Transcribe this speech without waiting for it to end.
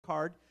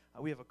card.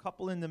 We have a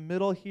couple in the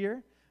middle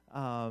here.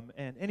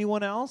 And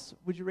anyone else,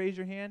 would you raise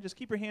your hand? Just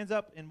keep your hands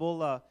up, and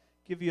we'll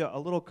give you a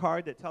little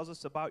card that tells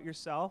us about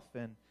yourself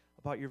and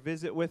about your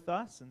visit with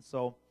us. And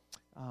so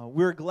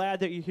we're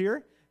glad that you're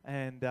here,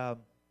 and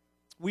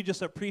we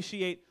just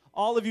appreciate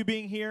all of you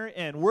being here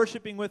and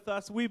worshiping with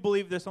us. We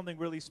believe there's something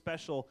really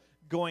special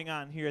going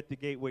on here at the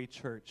Gateway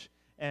Church.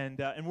 And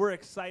we're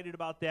excited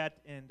about that,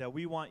 and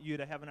we want you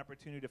to have an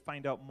opportunity to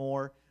find out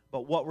more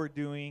about what we're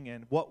doing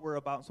and what we're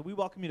about. So we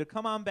welcome you to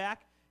come on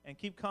back and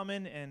keep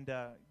coming and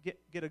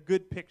get a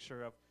good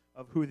picture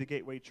of who the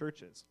Gateway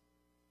Church is.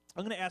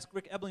 I'm going to ask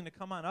Rick Ebling to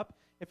come on up,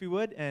 if he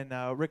would, and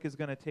Rick is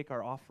going to take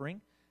our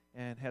offering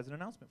and has an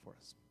announcement for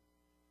us.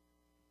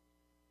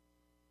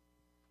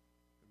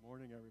 Good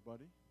morning,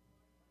 everybody.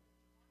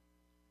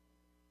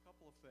 A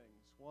couple of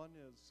things. One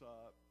is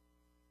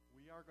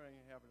we are going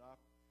to have an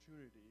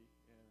opportunity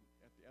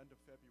at the end of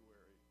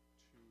February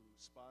to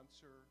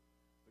sponsor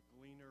the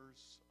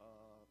Gleaners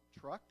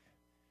truck.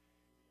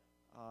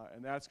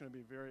 And that's going to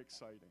be very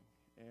exciting.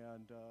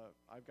 And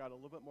I've got a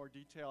little bit more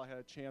detail. I had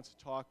a chance to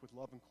talk with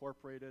Love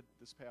Incorporated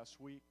this past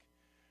week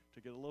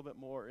to get a little bit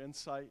more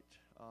insight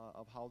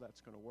of how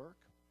that's going to work.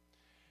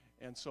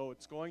 And so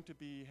it's going to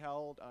be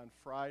held on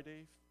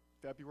Friday,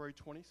 February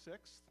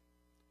 26th.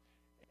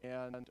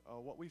 And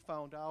what we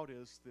found out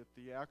is that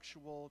the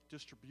actual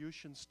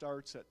distribution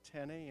starts at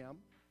 10 a.m.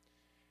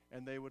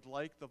 and they would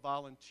like the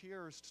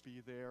volunteers to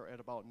be there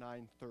at about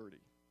 9:30.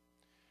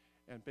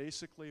 And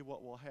basically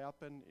what will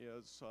happen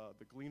is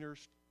the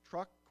Gleaners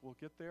truck will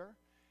get there,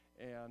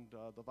 and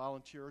the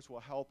volunteers will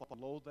help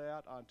unload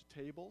that onto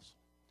tables,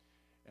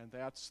 and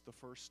that's the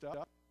first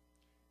step.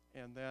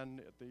 And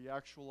then the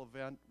actual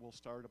event will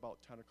start about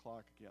 10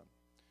 o'clock again.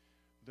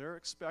 They're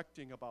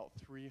expecting about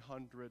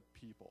 300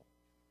 people.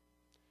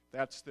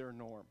 That's their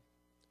norm.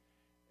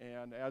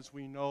 And as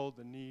we know,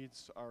 the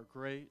needs are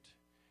great,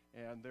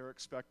 and they're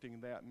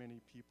expecting that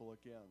many people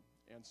again.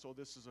 And so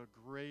this is a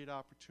great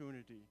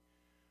opportunity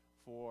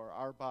for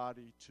our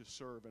body to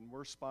serve, and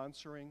we're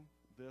sponsoring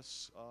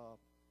this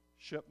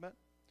shipment,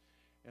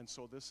 and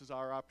so this is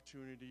our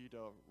opportunity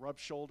to rub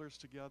shoulders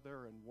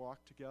together and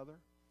walk together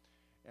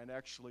and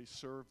actually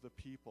serve the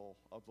people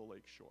of the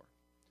Lakeshore.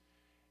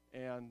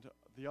 And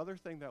the other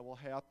thing that will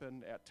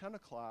happen at 10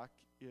 o'clock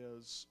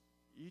is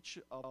each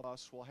of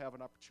us will have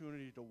an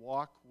opportunity to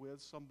walk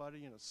with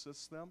somebody and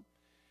assist them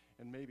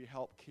and maybe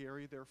help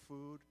carry their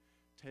food,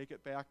 take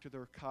it back to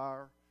their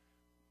car,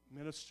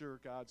 minister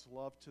God's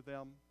love to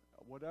them,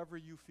 whatever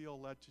you feel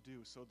led to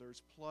do. So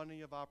there's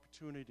plenty of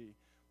opportunity,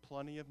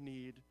 plenty of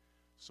need.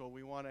 So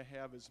we want to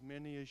have as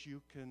many as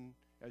you can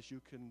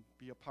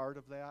be a part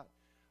of that.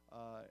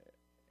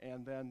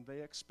 And then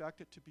they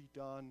expect it to be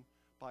done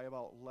by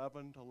about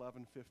 11 to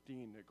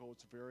 11:15. It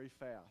goes very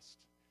fast.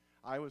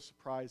 I was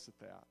surprised at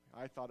that.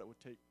 I thought it would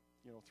take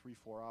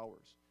 3-4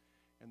 hours.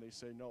 And they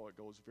say, no, it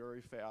goes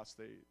very fast.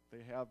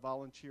 They have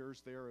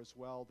volunteers there as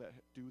well that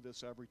do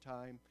this every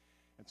time.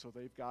 And so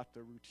they've got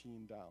the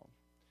routine down.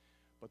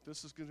 But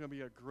this is going to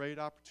be a great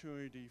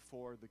opportunity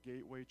for the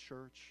Gateway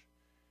Church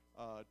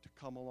to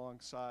come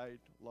alongside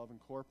Love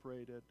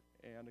Incorporated.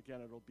 And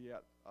again, it'll be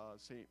at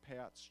St.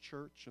 Pat's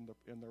Church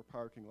in their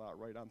parking lot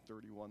right on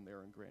 31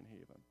 there in Grand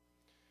Haven.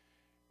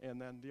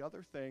 And then the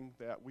other thing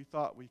that we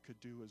thought we could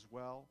do as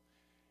well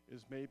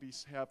is maybe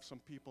have some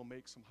people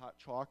make some hot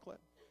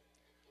chocolate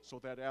so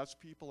that as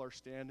people are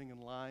standing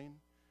in line,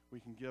 we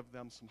can give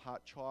them some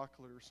hot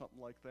chocolate or something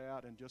like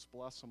that and just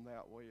bless them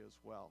that way as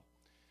well.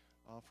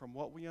 From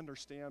what we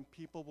understand,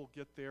 people will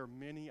get there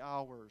many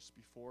hours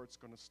before it's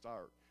going to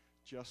start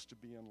just to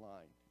be in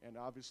line. And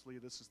obviously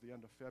this is the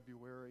end of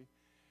February,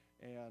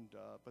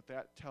 but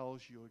that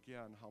tells you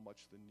again how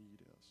much the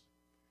need is.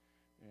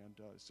 And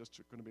it's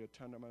just going to be a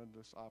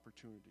tremendous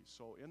opportunity.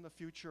 So in the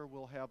future,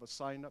 we'll have a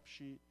sign-up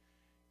sheet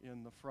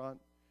in the front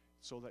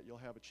so that you'll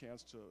have a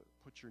chance to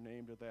put your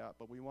name to that.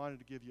 But we wanted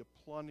to give you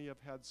plenty of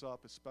heads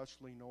up,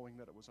 especially knowing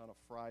that it was on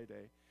a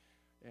Friday.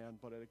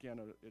 But again,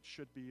 it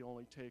should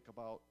only take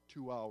about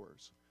 2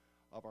 hours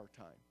of our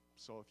time.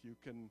 So if you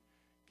can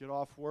get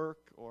off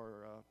work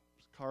or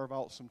carve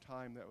out some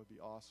time, that would be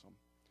awesome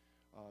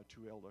to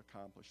be able to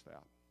accomplish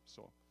that.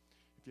 So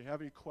if you have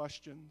any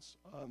questions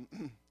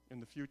in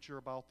the future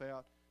about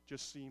that,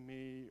 just see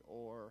me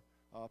or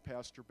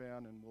Pastor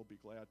Ben, and we'll be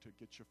glad to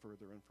get you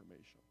further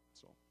information.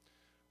 So,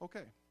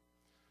 okay.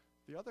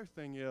 The other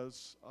thing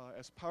is,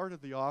 as part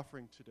of the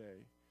offering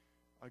today,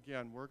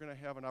 again, we're going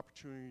to have an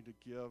opportunity to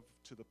give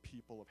to the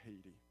people of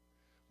Haiti.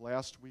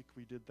 Last week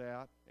we did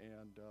that,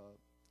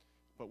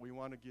 but we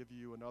want to give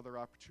you another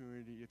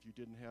opportunity if you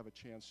didn't have a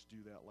chance to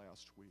do that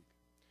last week.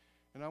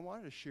 And I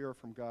wanted to share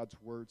from God's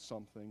Word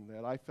something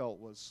that I felt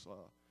was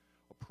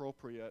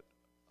appropriate,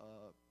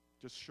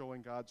 just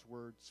showing God's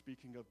Word,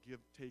 speaking of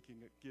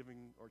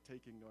giving or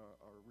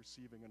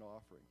receiving an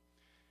offering.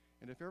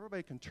 And if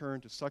everybody can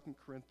turn to 2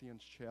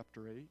 Corinthians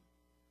chapter 8.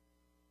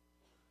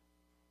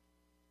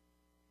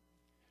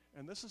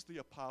 And this is the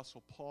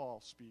Apostle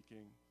Paul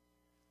speaking,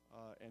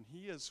 and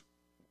he is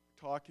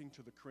talking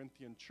to the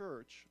Corinthian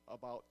church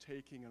about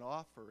taking an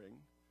offering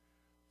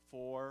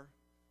for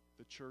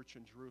the church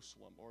in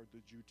Jerusalem, or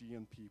the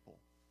Judean people.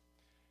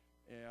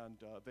 And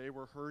they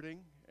were hurting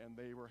and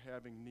they were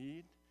having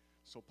need,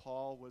 so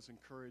Paul was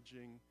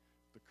encouraging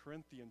the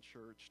Corinthian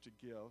church to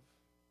give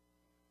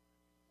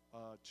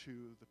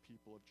to the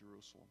people of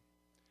Jerusalem.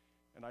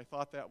 And I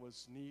thought that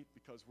was neat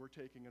because we're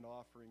taking an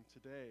offering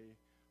today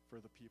for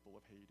the people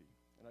of Haiti.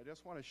 And I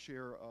just want to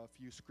share a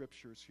few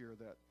scriptures here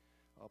that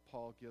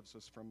Paul gives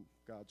us from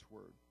God's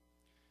Word.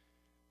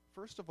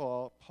 First of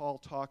all, Paul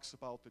talks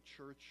about the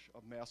church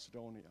of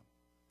Macedonia.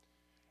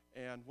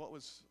 And what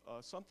was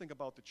something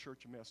about the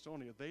church of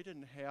Macedonia, they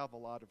didn't have a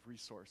lot of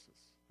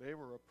resources. They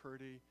were a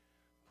pretty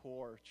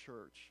poor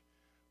church.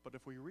 But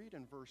if we read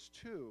in verse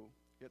 2,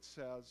 it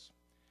says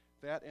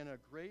that in a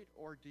great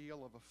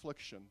ordeal of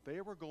affliction, they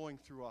were going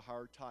through a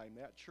hard time.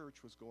 That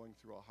church was going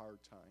through a hard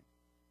time.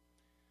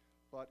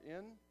 But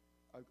in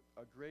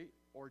a great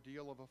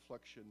ordeal of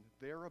affliction,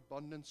 their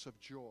abundance of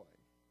joy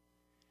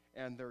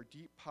and their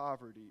deep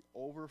poverty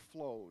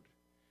overflowed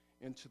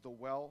into the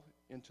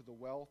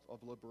wealth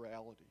of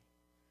liberality.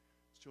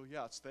 So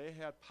yes, they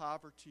had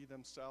poverty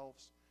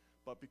themselves,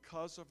 but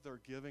because of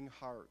their giving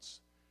hearts,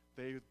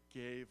 they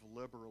gave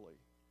liberally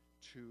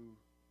to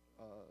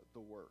the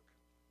work.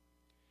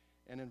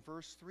 And in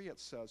verse 3 it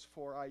says,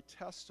 "For I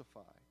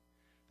testify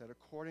that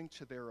according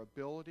to their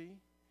ability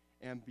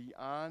and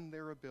beyond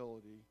their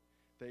ability,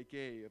 they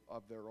gave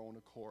of their own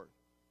accord."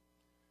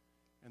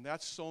 And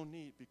that's so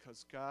neat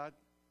because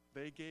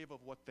they gave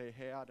of what they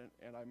had,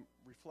 and I'm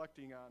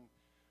reflecting on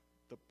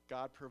the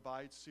God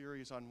Provides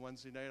series on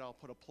Wednesday night. I'll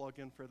put a plug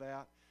in for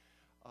that.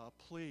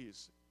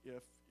 Please,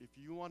 if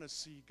you want to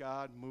see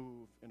God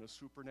move in a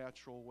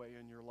supernatural way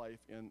in your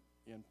life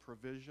in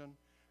provision,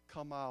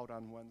 come out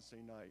on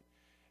Wednesday night.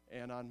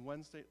 And on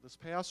this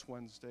past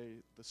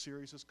Wednesday, the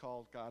series is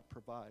called God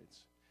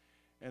Provides.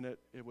 And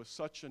it was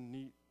such a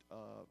neat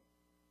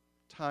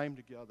time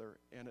together.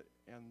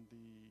 And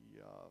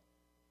the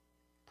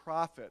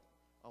prophet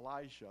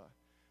Elijah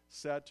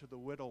said to the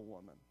widow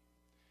woman,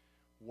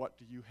 "What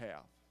do you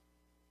have?"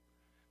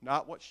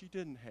 Not what she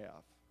didn't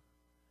have,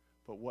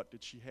 but what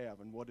did she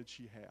have? And what did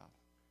she have?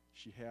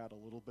 She had a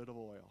little bit of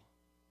oil.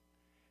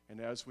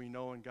 And as we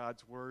know in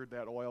God's Word,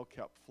 that oil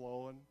kept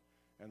flowing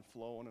and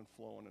flowing and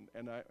flowing.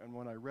 And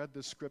when I read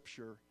this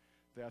scripture,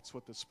 that's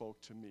what this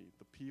spoke to me.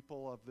 The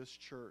people of this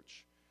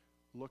church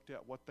looked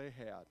at what they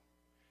had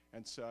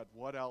and said,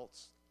 what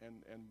else?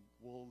 And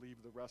we'll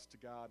leave the rest to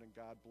God, and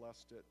God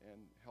blessed it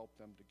and helped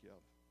them to give.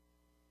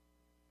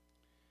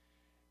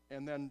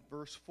 And then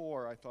verse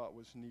 4 I thought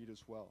was neat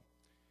as well.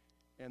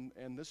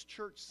 And this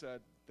church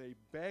said they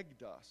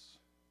begged us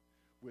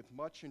with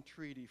much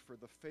entreaty for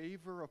the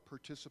favor of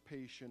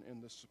participation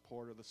in the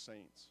support of the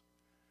saints.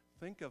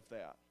 Think of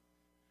that.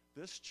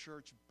 This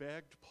church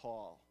begged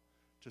Paul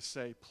to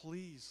say,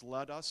 please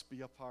let us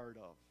be a part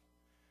of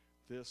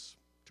this,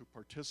 to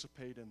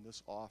participate in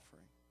this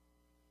offering.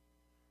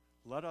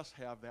 Let us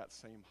have that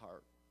same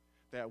heart,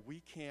 that we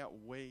can't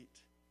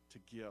wait to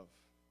give,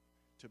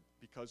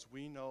 because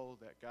we know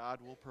that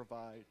God will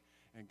provide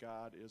and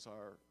God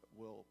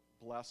will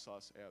bless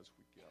us as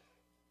we give.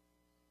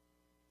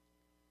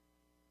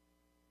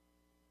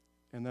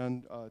 And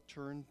then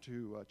turn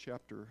to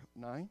chapter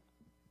 9.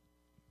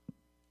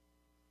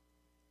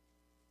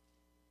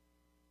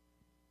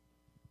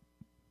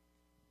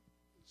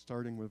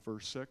 Starting with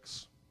verse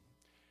 6.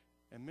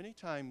 And many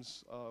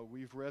times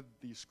we've read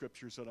these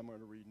scriptures that I'm going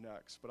to read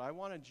next, but I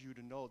wanted you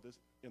to know this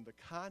in the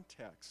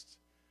context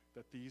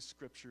that these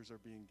scriptures are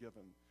being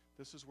given.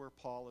 This is where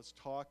Paul is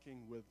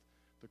talking with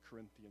the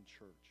Corinthian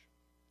church.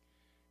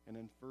 And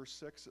in verse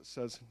 6 it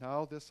says,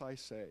 "Now this I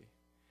say,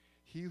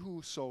 he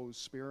who sows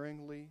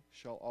sparingly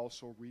shall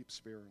also reap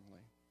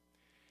sparingly,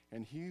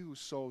 and he who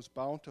sows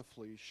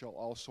bountifully shall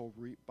also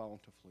reap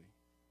bountifully.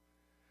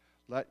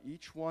 Let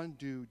each one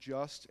do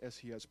just as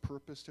he has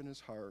purposed in his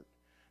heart,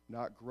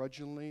 not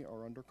grudgingly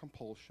or under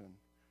compulsion,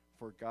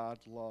 for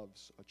God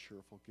loves a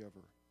cheerful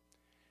giver.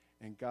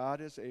 And God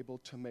is able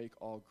to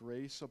make all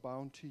grace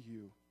abound to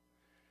you,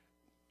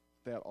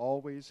 that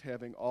always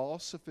having all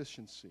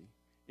sufficiency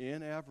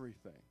in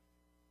everything,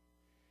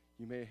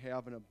 you may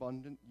have an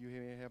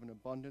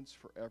abundance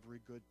for every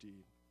good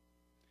deed.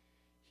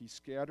 He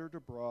scattered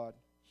abroad,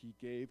 he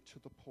gave to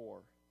the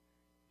poor.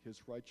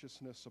 His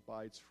righteousness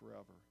abides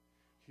forever."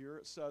 Here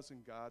it says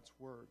in God's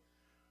word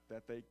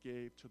that they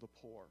gave to the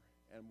poor.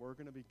 And we're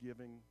going to be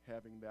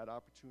having that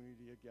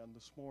opportunity again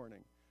this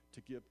morning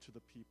to give to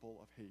the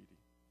people of Haiti.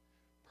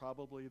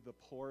 Probably the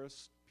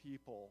poorest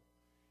people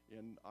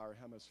in our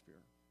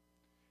hemisphere,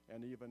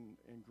 and even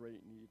in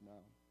great need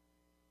now.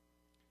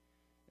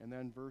 And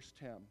then verse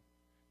 10.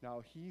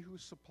 "Now he who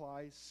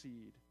supplies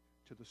seed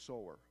to the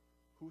sower."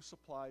 Who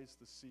supplies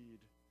the seed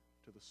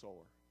to the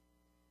sower?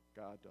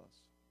 God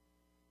does.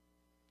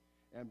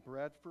 "And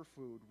bread for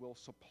food will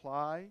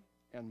supply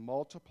and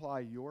multiply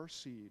your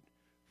seed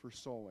for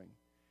sowing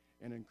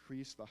and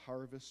increase the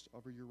harvest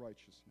of your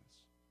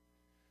righteousness."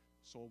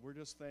 So we're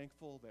just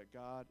thankful that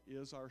God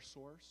is our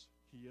source,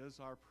 he is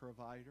our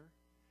provider,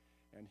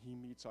 and he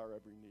meets our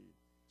every need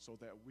so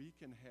that we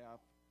can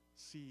have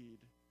seed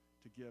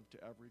to give to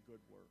every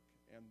good work.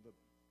 And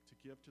to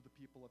give to the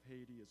people of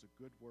Haiti is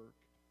a good work,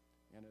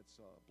 and it's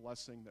a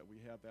blessing that we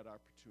have that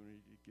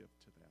opportunity to give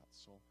to that.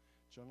 So,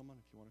 gentlemen,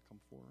 if you want to come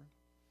forward.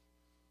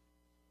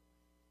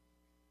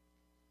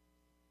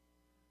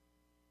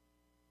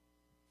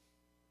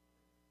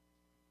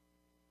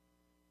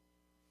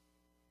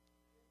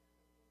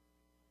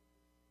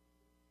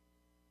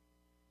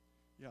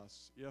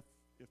 Yes, if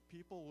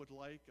people would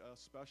like a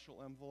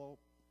special envelope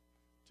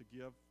to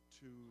give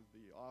to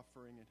the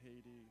offering in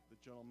Haiti, the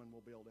gentleman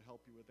will be able to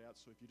help you with that.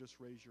 So if you just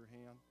raise your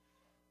hand,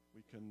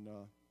 we can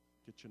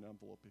get you an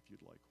envelope if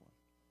you'd like one.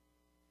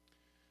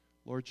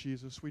 Lord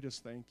Jesus, we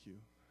just thank you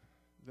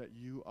that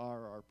you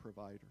are our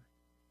provider.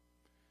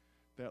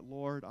 That,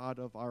 Lord, out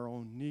of our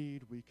own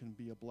need, we can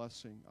be a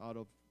blessing. Out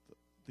of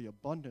the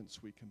abundance,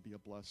 we can be a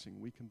blessing.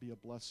 We can be a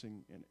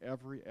blessing in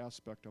every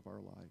aspect of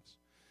our lives.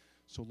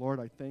 So, Lord,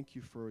 I thank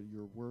you for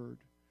your word,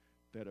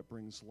 that it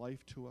brings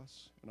life to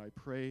us. And I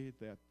pray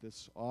that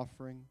this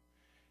offering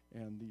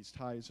and these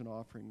tithes and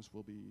offerings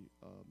will be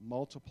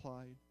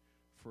multiplied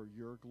for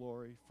your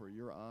glory, for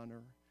your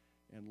honor.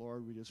 And,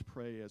 Lord, we just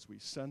pray as we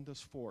send this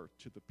forth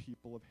to the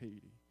people of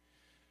Haiti,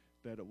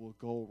 that it will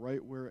go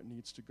right where it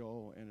needs to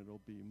go, and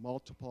it'll be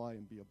multiply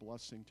and be a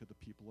blessing to the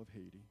people of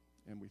Haiti.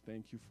 And we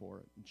thank you for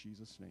it. In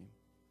Jesus' name,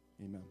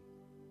 amen.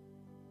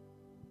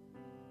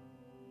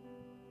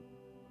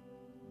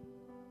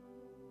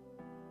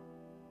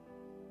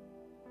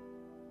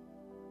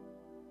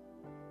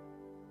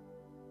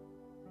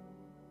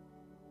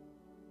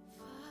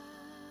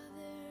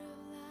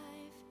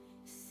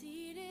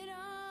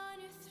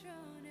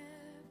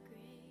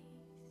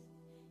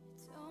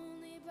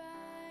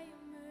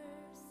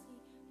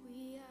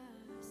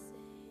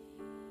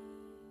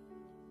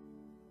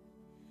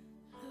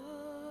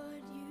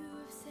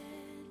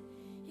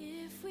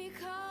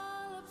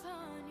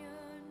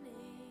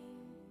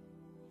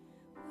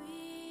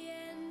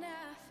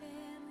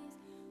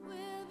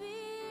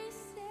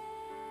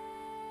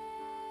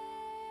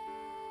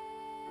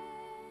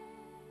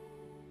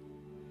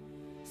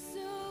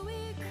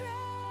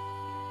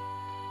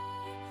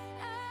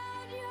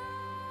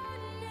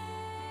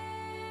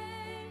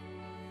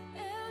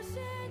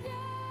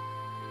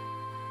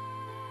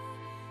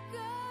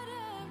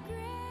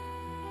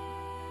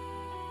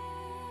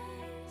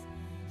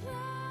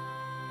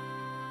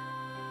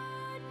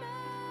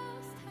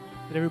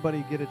 Did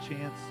everybody get a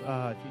chance,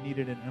 if you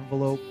needed an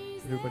envelope,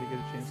 did everybody get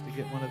a chance to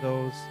get one of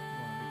those? We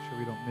want to make sure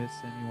we don't miss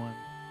anyone.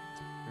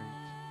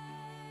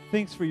 Great.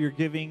 Thanks for your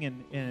giving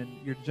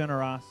and your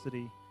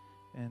generosity.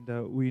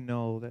 And we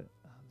know that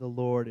the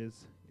Lord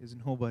is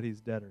nobody's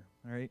debtor,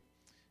 all right?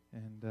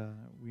 And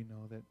we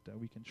know that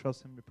we can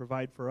trust him to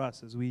provide for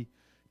us as we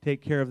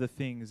take care of the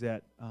things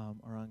that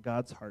are on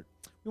God's heart.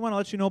 We want to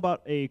let you know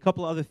about a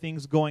couple other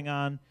things going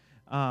on.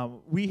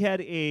 We had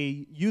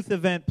a youth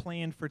event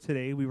planned for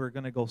today. We were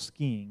going to go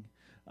skiing.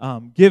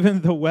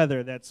 Given the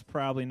weather, that's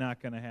probably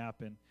not going to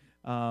happen.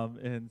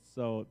 And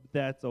so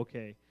that's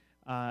okay.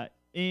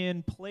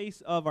 In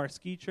place of our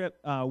ski trip,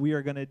 we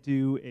are going to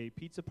do a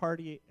pizza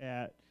party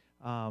at,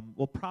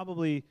 we'll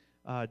probably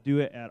do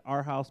it at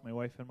our house, my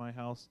wife and my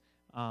house.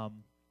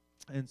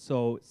 And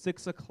so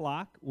 6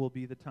 o'clock will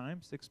be the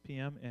time, 6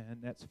 p.m., and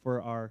that's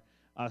for our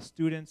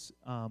students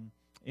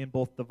in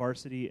both the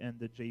varsity and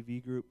the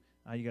JV group.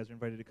 You guys are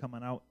invited to come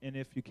on out. And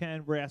if you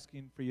can, we're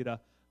asking for you to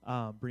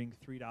bring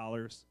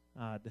 $3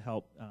 to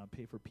help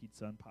pay for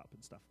pizza and pop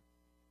and stuff.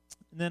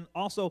 And then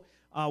also,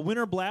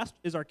 Winter Blast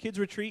is our kids'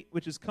 retreat,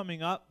 which is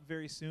coming up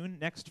very soon.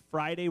 Next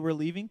Friday, we're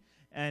leaving,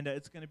 and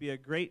it's going to be a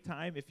great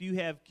time. If you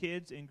have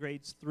kids in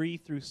grades 3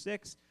 through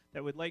 6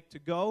 that would like to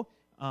go,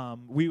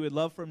 we would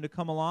love for them to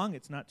come along.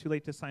 It's not too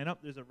late to sign up.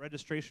 There's a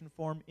registration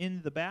form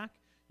in the back.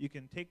 You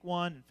can take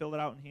one and fill it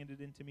out and hand it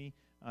in to me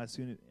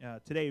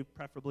today,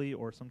 preferably,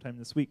 or sometime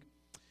this week.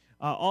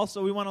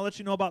 Also, we want to let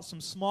you know about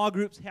some small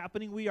groups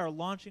happening. We are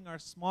launching our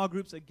small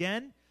groups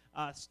again,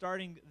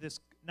 starting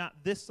not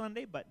this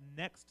Sunday, but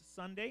next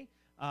Sunday.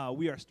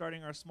 We are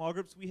starting our small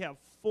groups. We have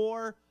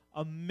 4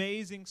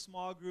 amazing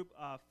small group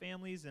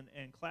families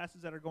and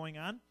classes that are going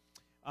on.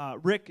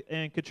 Rick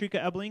and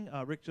Katrika Ebling,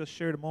 Rick just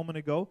shared a moment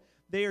ago,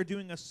 they are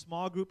doing a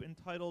small group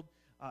entitled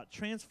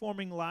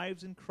Transforming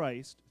Lives in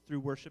Christ Through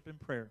Worship and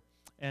Prayer.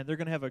 And they're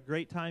going to have a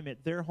great time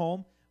at their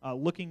home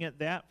looking at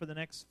that for the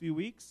next few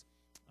weeks.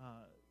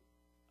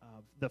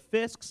 The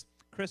Fisks,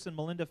 Chris and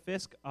Melinda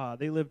Fisk,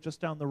 they live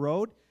just down the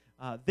road.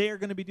 They are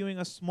going to be doing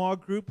a small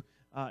group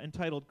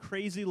entitled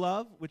Crazy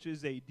Love, which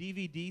is a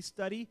DVD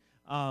study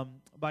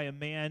by a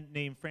man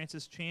named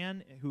Francis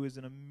Chan, who is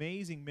an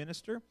amazing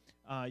minister.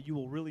 You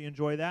will really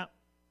enjoy that.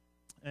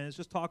 And it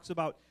just talks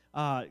about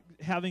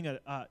having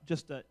a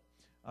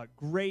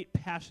great,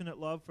 passionate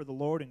love for the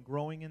Lord and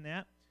growing in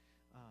that.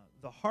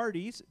 The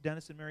Hardys,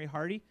 Dennis and Mary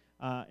Hardy,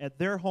 at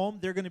their home,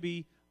 they're going to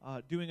be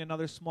doing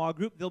another small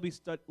group. They'll be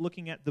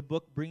looking at the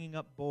book Bringing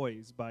Up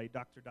Boys by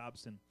Dr.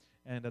 Dobson.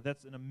 And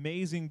that's an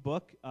amazing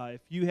book.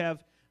 If you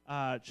have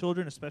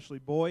children, especially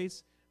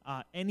boys,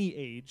 any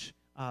age,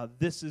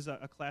 this is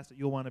a class that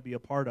you'll want to be a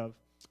part of.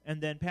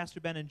 And then Pastor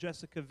Ben and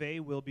Jessica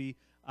Vey will be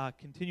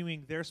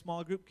continuing their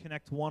small group,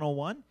 Connect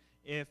 101.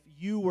 If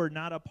you were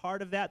not a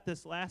part of that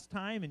this last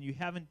time and you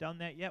haven't done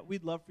that yet,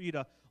 we'd love for you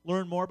to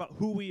learn more about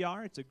who we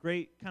are. It's a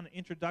great kind of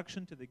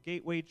introduction to the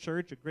Gateway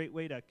Church, a great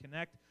way to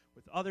connect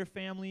with other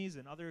families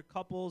and other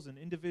couples and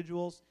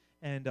individuals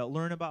and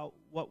learn about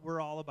what we're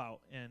all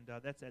about, and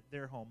that's at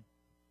their home.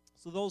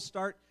 So those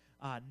start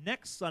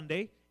next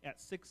Sunday at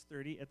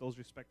 6:30 at those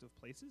respective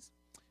places.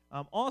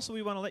 Also,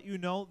 we want to let you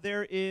know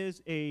there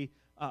is a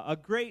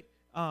great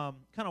kind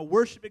of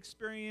worship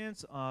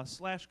experience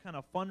slash kind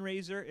of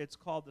fundraiser. It's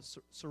called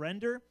the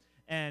Surrender,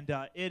 and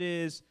it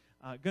is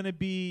going to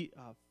be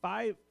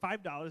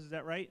 $5. Is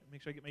that right?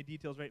 Make sure I get my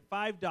details right.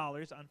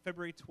 $5 on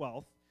February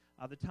 12th.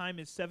 The time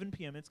is 7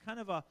 p.m. It's kind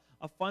of a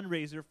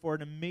fundraiser for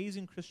an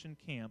amazing Christian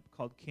camp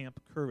called Camp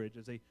Courage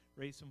as they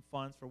raise some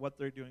funds for what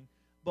they're doing.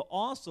 But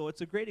also,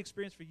 it's a great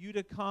experience for you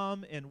to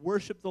come and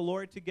worship the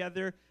Lord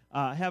together,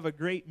 have a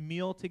great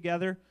meal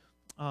together.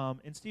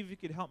 And Steve, if you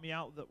could help me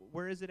out,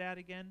 where is it at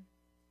again?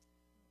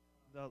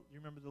 You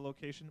remember the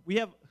location? We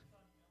have.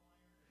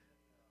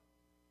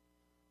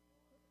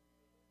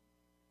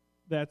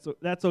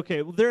 That's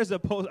okay. Well, there's a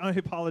post. I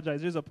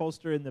apologize. There's a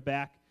poster in the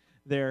back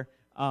there,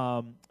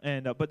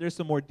 but there's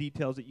some more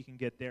details that you can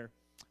get there.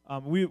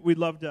 We'd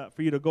love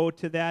for you to go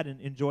to that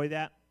and enjoy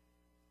that.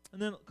 And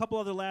then a couple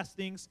other last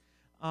things.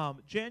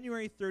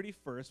 January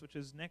 31st, which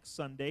is next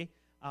Sunday,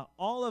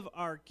 all of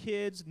our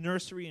kids,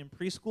 nursery, and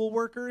preschool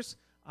workers,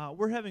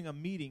 we're having a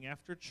meeting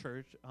after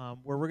church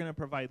where we're going to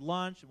provide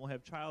lunch, and we'll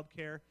have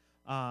childcare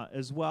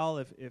as well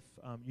if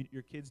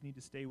your kids need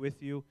to stay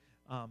with you.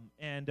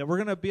 And we're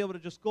going to be able to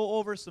just go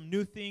over some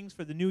new things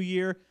for the new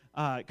year,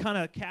 kind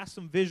of cast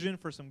some vision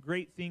for some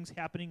great things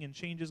happening and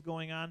changes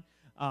going on,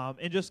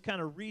 and just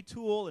kind of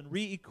retool and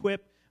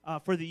re-equip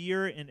for the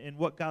year and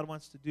what God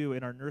wants to do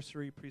in our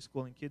nursery,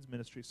 preschool, and kids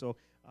ministry. So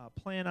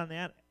plan on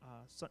that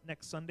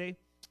next Sunday.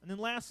 And then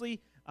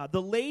lastly,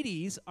 the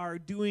ladies are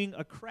doing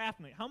a craft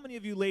night. How many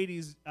of you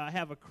ladies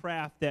have a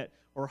craft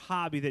or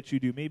hobby that you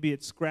do? Maybe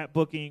it's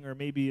scrapbooking, or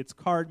maybe it's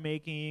card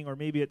making, or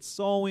maybe it's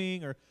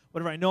sewing, or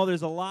whatever. I know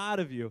there's a lot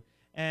of you.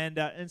 And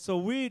so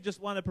we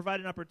just want to provide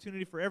an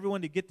opportunity for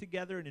everyone to get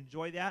together and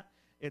enjoy that.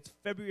 It's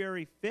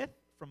February 5th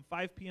from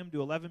 5 p.m.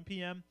 to 11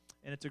 p.m.,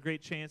 and it's a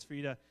great chance for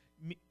you to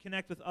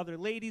connect with other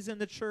ladies in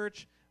the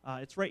church.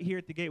 It's right here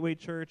at the Gateway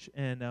Church,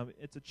 and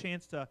it's a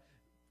chance to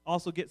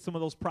also get some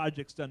of those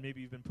projects done maybe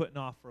you've been putting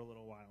off for a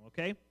little while,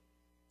 okay?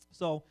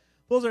 So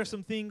those are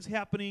some things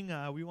happening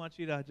we want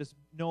you to just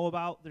know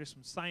about. There's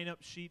some sign-up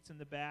sheets in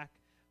the back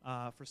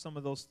for some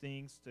of those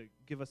things to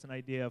give us an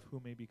idea of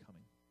who may be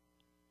coming.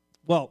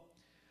 Well,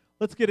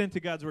 let's get into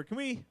God's Word. Can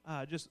we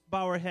just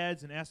bow our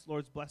heads and ask the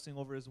Lord's blessing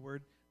over His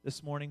Word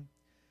this morning?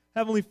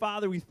 Heavenly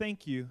Father, we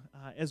thank you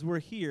as we're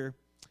here,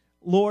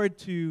 Lord,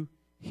 to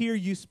hear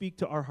you speak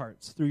to our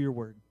hearts through your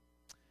Word.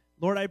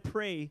 Lord, I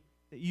pray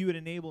that you would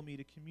enable me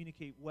to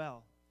communicate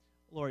well,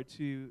 Lord,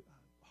 to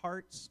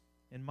hearts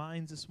and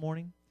minds this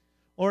morning.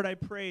 Lord, I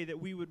pray that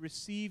we would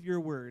receive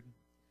your word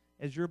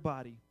as your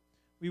body.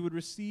 We would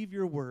receive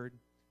your word,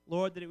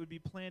 Lord, that it would be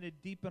planted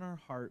deep in our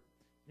heart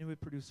and it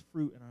would produce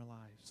fruit in our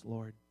lives,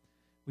 Lord.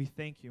 We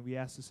thank you. We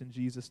ask this in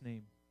Jesus'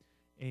 name.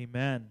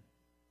 Amen.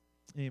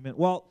 Amen.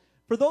 Well,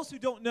 for those who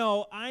don't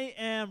know, I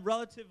am a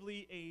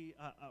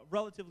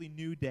relatively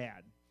new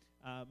dad.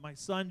 My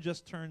son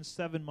just turned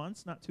 7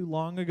 months not too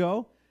long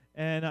ago.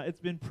 And it's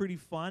been pretty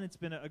fun. It's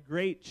been a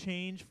great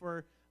change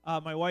for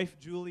my wife,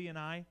 Julie, and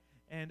I.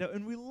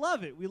 And we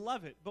love it. We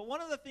love it. But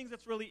one of the things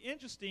that's really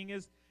interesting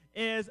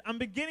is I'm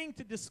beginning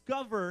to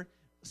discover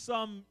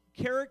some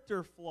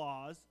character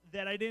flaws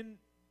that I didn't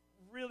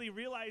really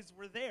realize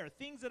were there.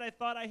 Things that I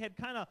thought I had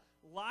kind of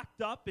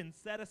locked up and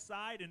set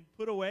aside and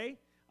put away.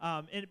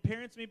 And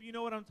parents, maybe you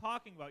know what I'm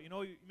talking about. You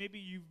know, maybe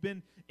you've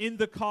been in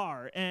the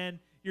car and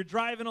you're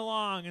driving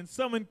along and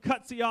someone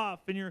cuts you off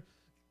and you're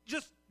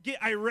just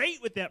get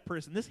irate with that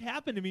person. This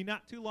happened to me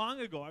not too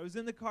long ago. I was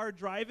in the car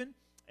driving,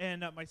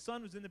 and my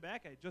son was in the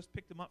back. I just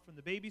picked him up from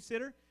the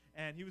babysitter,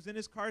 and he was in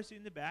his car seat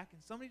in the back,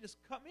 and somebody just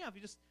cut me off.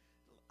 He just,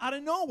 out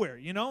of nowhere,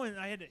 you know, and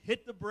I had to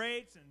hit the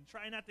brakes and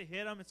try not to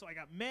hit him, and so I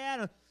got mad.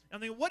 And I'm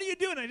thinking, what are you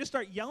doing? And I just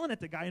start yelling at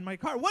the guy in my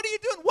car. What are you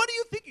doing? What are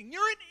you thinking?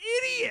 You're an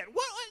idiot.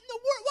 What in the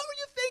world? What were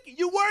you thinking?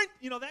 You weren't,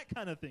 you know, that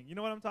kind of thing. You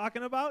know what I'm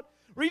talking about?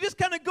 Where you just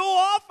kind of go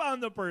off on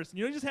the person.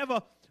 You know, you just have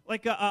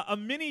a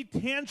mini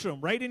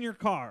tantrum right in your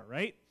car,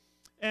 right?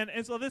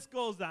 And so this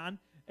goes on,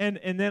 and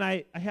then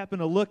I happen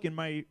to look in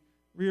my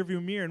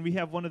rearview mirror, and we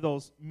have one of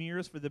those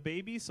mirrors for the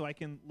baby, so I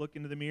can look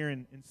into the mirror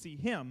and see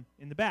him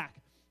in the back.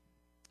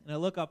 And I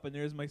look up, and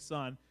there's my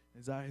son.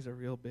 His eyes are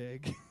real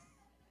big.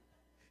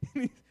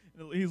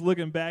 He's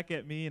looking back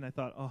at me, and I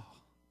thought,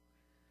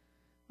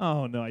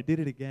 oh no, I did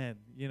it again,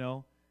 you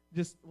know.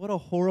 Just what a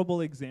horrible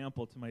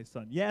example to my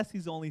son. Yes,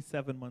 he's only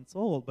 7 months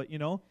old, but, you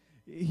know,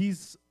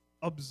 he's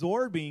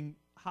absorbing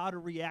how to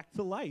react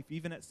to life,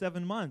 even at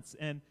 7 months.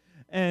 And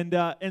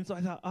so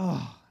I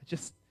thought,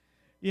 just,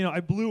 you know,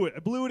 I blew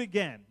it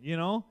again, you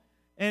know?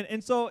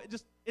 And so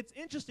it's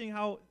interesting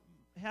how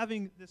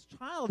having this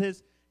child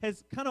has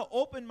kind of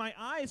opened my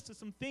eyes to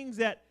some things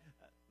that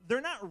they're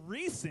not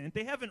recent.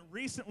 They haven't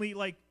recently,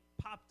 like,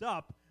 popped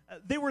up.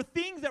 They were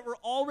things that were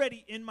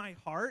already in my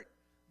heart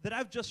that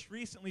I've just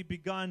recently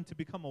begun to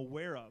become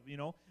aware of,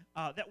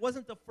 That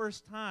wasn't the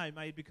first time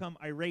I had become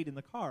irate in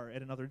the car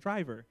at another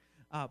driver,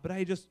 but I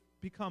had just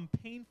become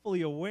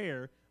painfully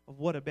aware of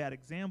what a bad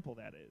example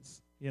that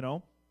is,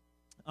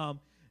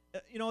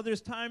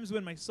 There's times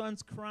when my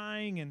son's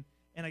crying and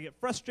I get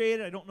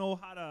frustrated. I don't know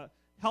how to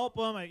help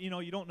him.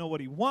 You don't know what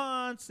he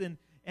wants, and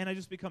I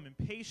just become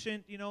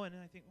impatient, and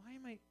I think, why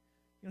am I,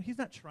 he's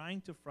not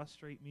trying to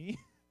frustrate me.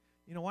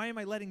 Why am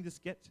I letting this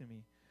get to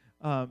me?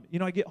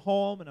 I get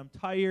home and I'm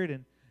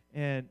tired,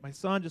 and my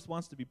son just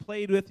wants to be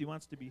played with. He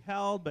wants to be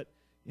held, but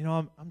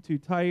I'm too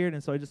tired,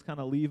 and so I just kind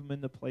of leave him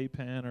in the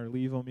playpen or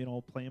leave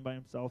him, playing by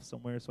himself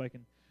somewhere so I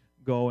can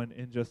go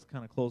and just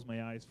kind of close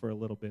my eyes for a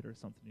little bit or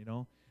something,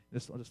 I'll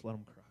just let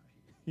him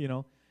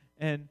cry,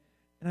 And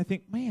I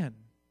think, man,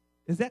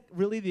 is that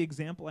really the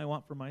example I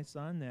want for my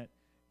son, that,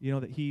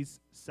 that he's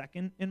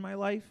second in my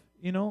life,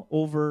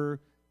 over,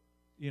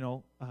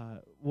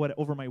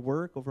 over my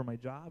work, over my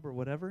job or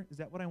whatever? Is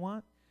that what I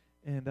want?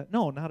 And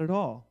no, not at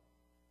all.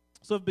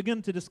 So I've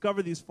begun to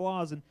discover these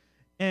flaws,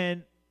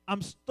 and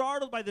I'm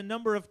startled by the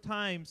number of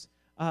times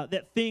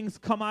that things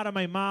come out of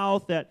my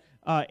mouth, that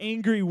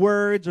angry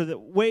words, or the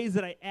ways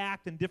that I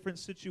act in different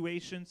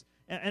situations.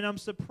 And I'm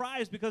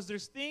surprised because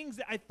there's things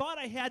that I thought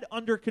I had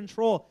under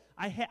control.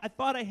 I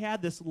thought I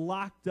had this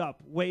locked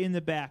up way in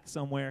the back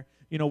somewhere,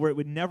 where it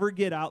would never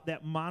get out.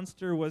 That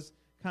monster was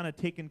kind of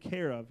taken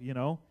care of,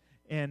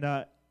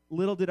 And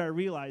little did I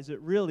realize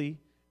it really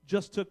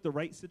just took the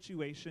right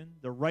situation,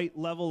 the right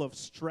level of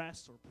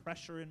stress or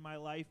pressure in my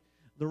life,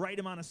 the right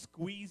amount of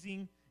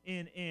squeezing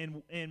in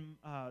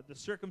the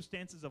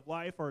circumstances of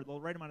life, or the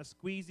right amount of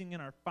squeezing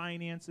in our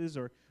finances,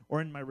 or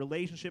in my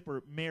relationship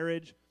or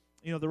marriage,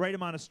 the right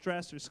amount of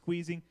stress or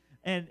squeezing,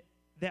 and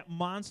that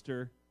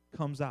monster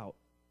comes out,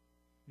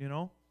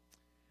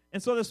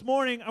 And so this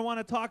morning, I want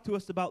to talk to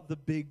us about the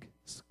big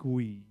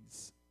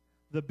squeeze.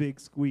 The big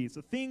squeeze.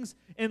 The things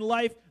in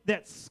life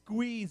that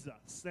squeeze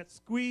us, that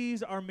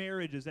squeeze our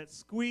marriages, that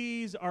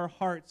squeeze our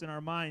hearts and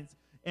our minds,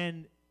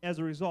 and as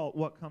a result,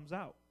 what comes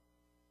out.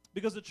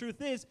 Because the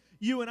truth is,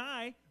 you and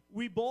I,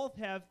 we both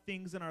have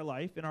things in our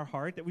life, in our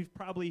heart, that we've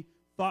probably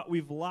thought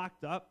we've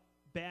locked up,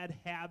 bad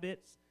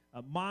habits,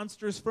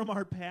 monsters from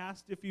our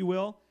past, if you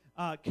will,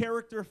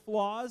 character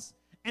flaws,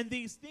 and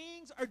these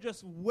things are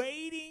just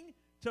waiting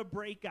to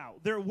break out.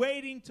 They're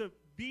waiting to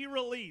be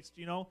released,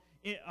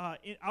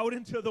 out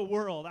into the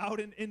world, out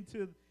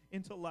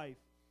into life.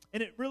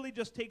 And it really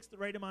just takes the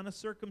right amount of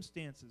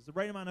circumstances, the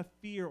right amount of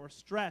fear or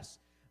stress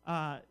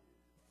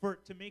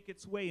to make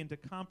its way into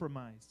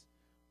compromise,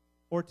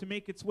 or to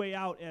make its way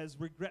out as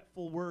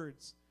regretful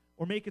words,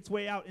 or make its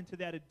way out into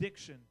that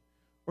addiction,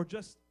 or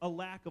just a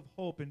lack of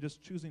hope and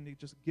just choosing to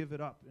just give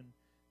it up and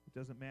it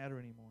doesn't matter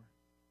anymore.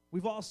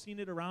 We've all seen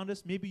it around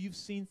us. Maybe you've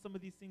seen some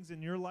of these things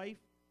in your life,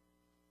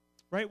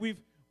 right?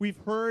 We've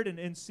heard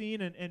and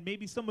seen, and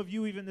maybe some of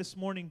you even this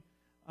morning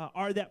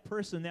are that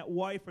person, that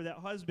wife or that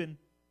husband,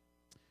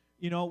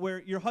 where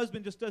your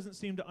husband just doesn't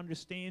seem to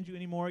understand you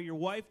anymore. Your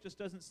wife just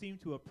doesn't seem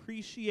to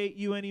appreciate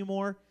you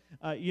anymore,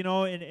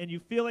 and you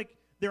feel like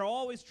they're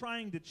always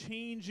trying to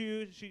change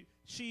you.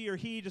 She or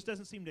he just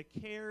doesn't seem to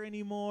care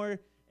anymore.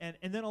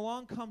 And then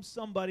along comes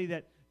somebody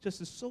that just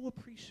is so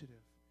appreciative.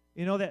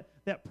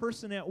 That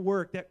person at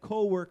work, that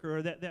coworker,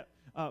 or that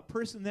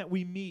person that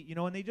we meet,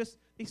 and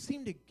they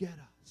seem to get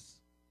us.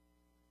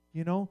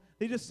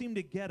 They just seem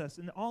to get us.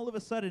 And all of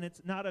a sudden,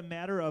 it's not a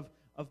matter of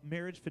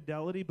marriage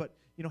fidelity, but,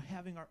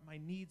 having my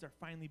needs are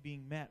finally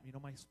being met.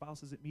 My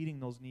spouse isn't meeting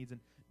those needs, and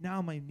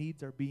now my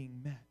needs are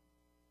being met.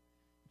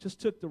 It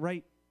just took the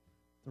right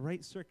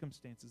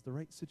circumstances, the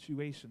right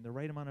situation, the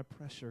right amount of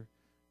pressure,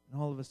 and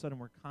all of a sudden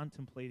we're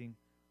contemplating,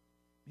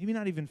 maybe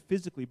not even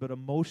physically, but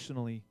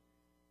emotionally,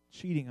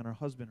 cheating on our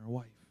husband or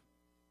wife.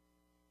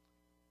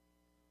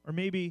 Or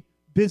maybe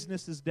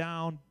business is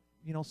down,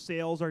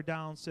 sales are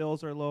down,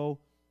 sales are low.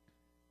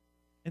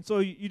 And so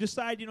you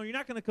decide, you're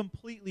not going to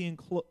completely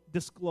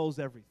disclose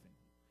everything.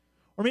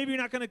 Or maybe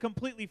you're not going to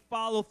completely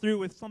follow through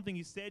with something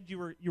you said you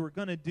were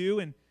going to do,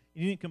 and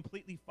you didn't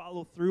completely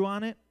follow through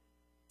on it.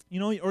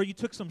 Or you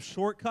took some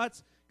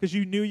shortcuts because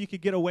you knew you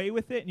could get away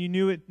with it, and you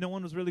knew no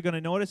one was really going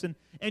to notice, and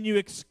you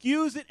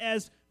excuse it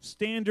as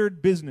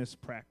standard business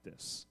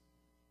practice,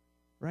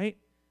 right?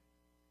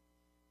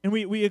 And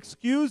we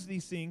excuse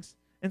these things,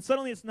 and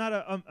suddenly it's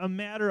not a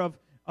matter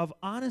of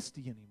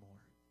honesty anymore,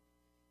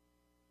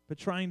 but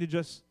trying to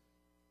just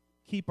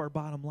keep our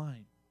bottom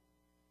line.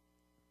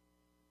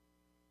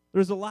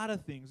 There's a lot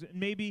of things. And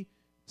maybe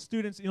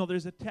students,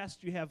 there's a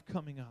test you have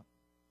coming up.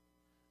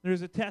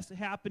 There's a test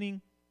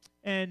happening,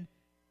 and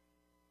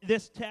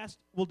this test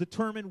will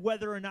determine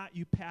whether or not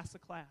you pass a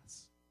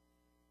class.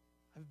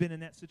 I've been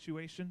in that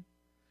situation.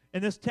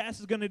 And this test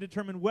is going to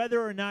determine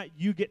whether or not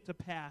you get to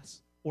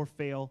pass or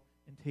fail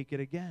and take it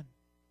again.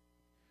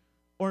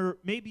 Or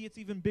maybe it's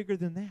even bigger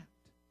than that.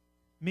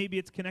 Maybe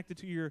it's connected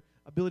to your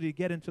ability to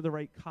get into the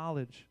right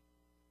college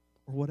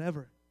or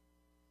whatever.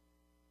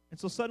 And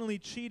so suddenly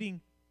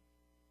cheating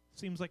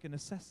seems like a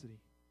necessity.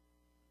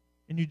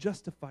 And you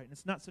justify it, and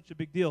it's not such a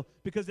big deal.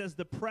 Because as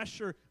the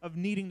pressure of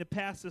needing to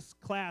pass this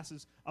class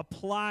is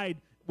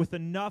applied with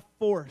enough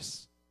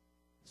force,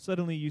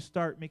 suddenly you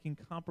start making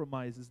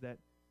compromises that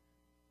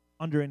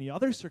under any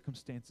other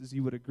circumstances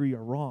you would agree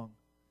are wrong.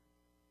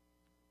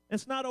 And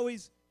it's not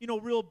always,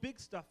 real big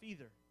stuff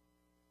either.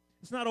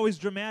 It's not always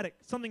dramatic.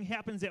 Something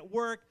happens at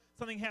work,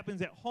 something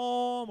happens at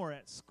home or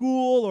at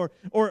school,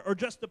 or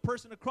just the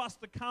person across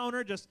the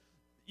counter just,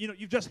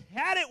 you've just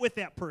had it with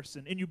that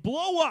person, and you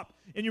blow up,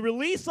 and you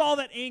release all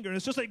that anger, and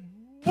it's just like,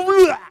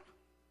 blah,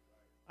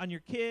 on your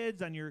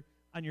kids, on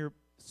your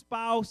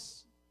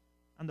spouse,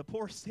 on the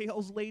poor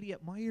sales lady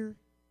at Meijer.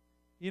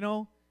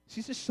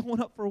 She's just showing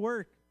up for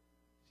work.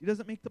 She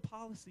doesn't make the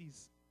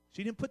policies.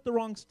 She didn't put the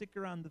wrong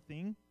sticker on the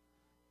thing,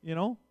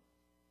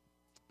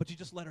 but you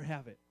just let her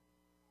have it.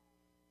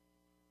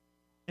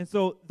 And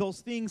so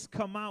those things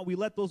come out. We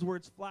let those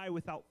words fly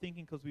without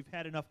thinking because we've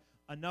had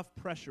enough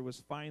pressure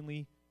was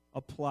finally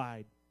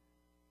applied.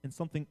 And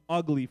something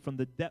ugly from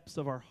the depths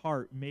of our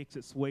heart makes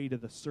its way to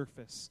the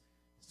surface.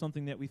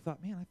 Something that we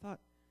thought, man, I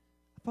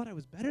thought I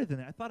was better than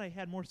that. I thought I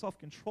had more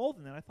self-control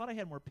than that. I thought I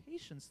had more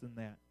patience than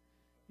that.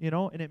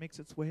 And it makes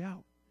its way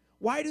out.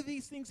 Why do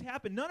these things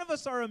happen? None of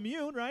us are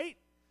immune, right?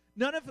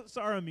 None of us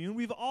are immune.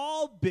 We've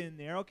all been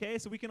there, okay?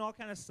 So we can all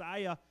kind of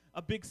sigh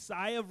a big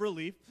sigh of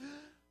relief.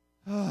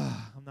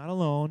 I'm not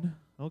alone.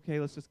 Okay,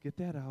 let's just get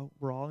that out.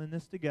 We're all in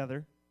this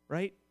together,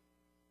 right?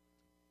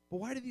 But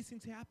why do these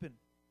things happen?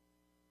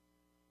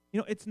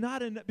 It's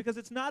not because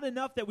it's not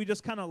enough that we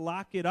just kind of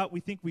lock it up.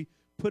 We think we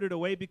put it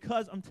away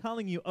because I'm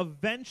telling you,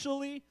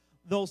 eventually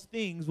those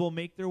things will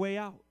make their way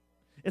out.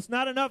 It's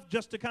not enough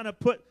just to kind of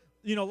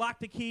lock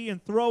the key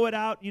and throw it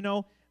out,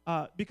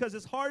 because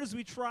as hard as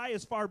we try,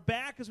 as far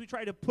back as we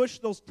try to push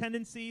those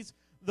tendencies,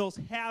 those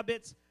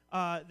habits,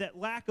 that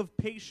lack of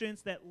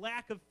patience, that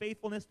lack of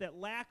faithfulness, that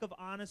lack of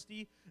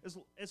honesty,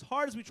 as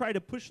hard as we try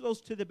to push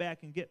those to the back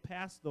and get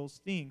past those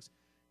things,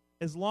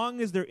 as long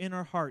as they're in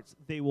our hearts,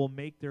 they will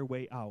make their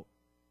way out.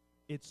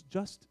 It's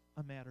just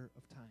a matter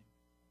of time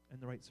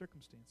and the right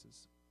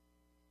circumstances.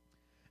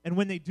 And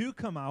when they do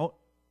come out,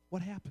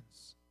 what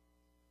happens?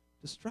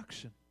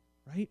 Destruction,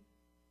 right?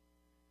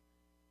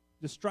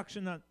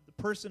 Destruction on the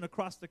person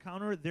across the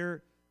counter,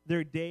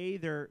 their day,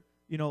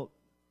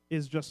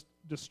 is just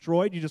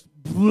destroyed. You just,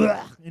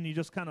 and you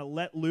just kind of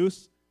let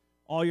loose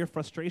all your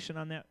frustration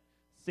on that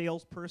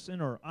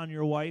salesperson or on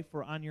your wife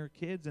or on your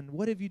kids. And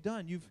what have you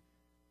done? You've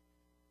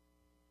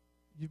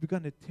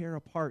begun to tear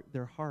apart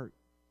their heart,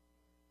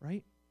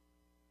 right?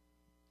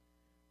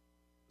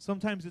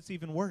 Sometimes it's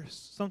even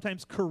worse.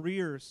 Sometimes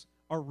careers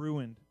are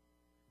ruined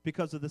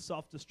because of the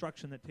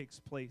self-destruction that takes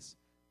place.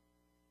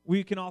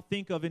 We can all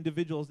think of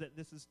individuals that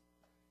this has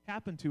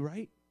happened to,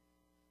 right?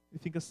 We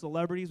think of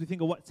celebrities. We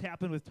think of what's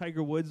happened with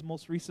Tiger Woods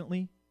most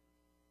recently.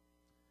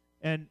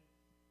 And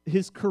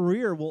his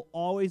career will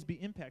always be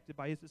impacted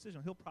by his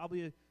decision. He'll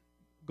probably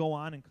go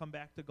on and come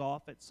back to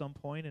golf at some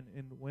point and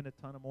win a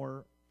ton of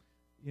more,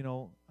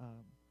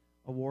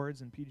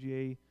 awards and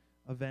PGA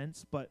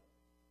events. But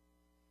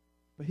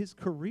his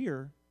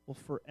career will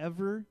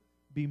forever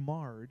be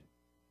marred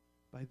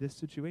by this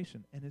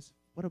situation. And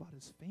what about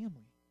his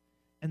family?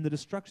 And the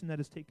destruction that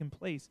has taken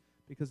place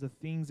because of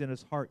things in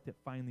his heart that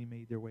finally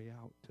made their way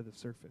out to the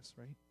surface,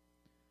 right?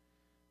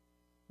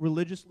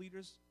 Religious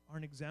leaders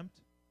aren't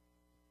exempt.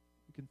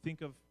 You can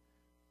think of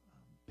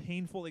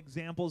painful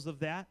examples of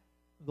that.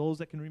 Those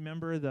that can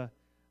remember the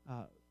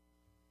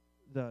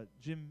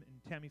Jim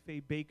and Tammy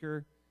Faye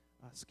Baker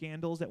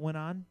scandals that went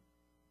on.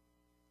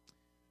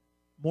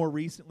 More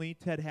recently,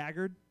 Ted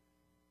Haggard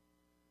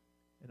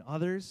and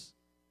others.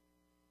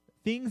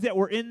 Things that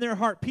were in their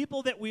heart,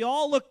 people that we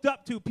all looked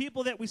up to,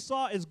 people that we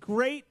saw as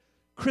great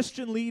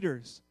Christian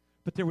leaders,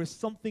 but there was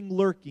something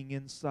lurking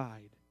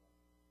inside.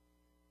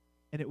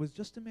 And it was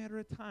just a matter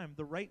of time,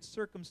 the right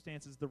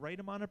circumstances, the right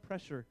amount of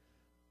pressure,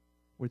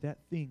 where that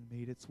thing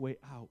made its way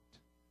out.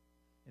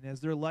 And as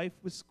their life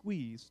was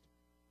squeezed,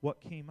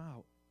 what came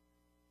out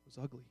was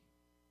ugly.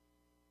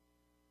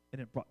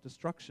 And it brought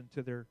destruction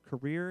to their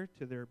career,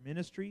 to their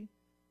ministry,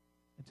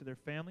 and to their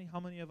family. How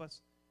many of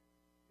us,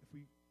 if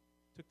we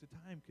took the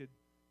time, could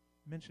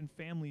mention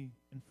family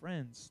and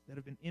friends that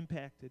have been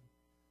impacted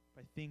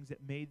by things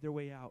that made their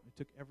way out? It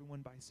took everyone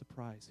by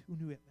surprise. Who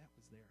knew that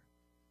was there?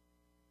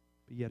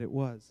 But yet it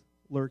was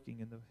lurking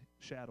in the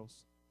shadows.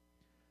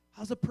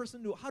 How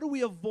do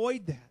we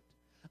avoid that?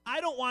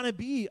 I don't want to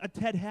be a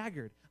Ted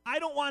Haggard. I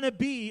don't want to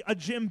be a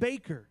Jim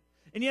Baker.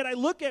 And yet I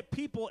look at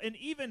people, and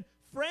even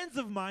friends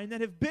of mine that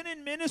have been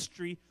in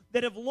ministry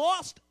that have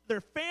lost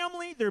their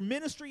family, their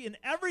ministry, and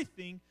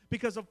everything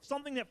because of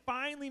something that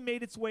finally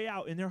made its way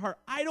out in their heart.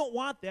 I don't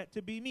want that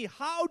to be me.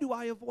 How do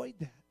I avoid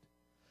that?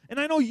 And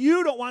I know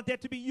you don't want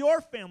that to be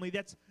your family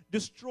that's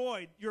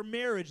destroyed, your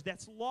marriage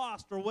that's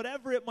lost, or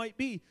whatever it might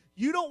be.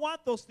 You don't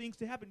want those things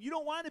to happen. You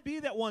don't want to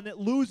be that one that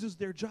loses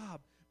their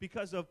job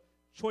because of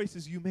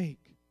choices you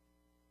make.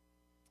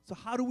 So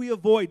how do we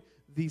avoid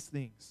these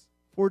things?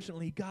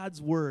 Fortunately,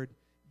 God's Word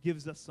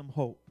gives us some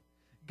hope.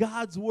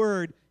 God's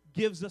Word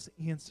gives us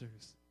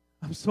answers.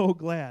 I'm so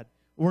glad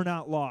we're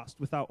not lost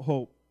without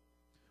hope.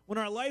 When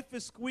our life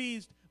is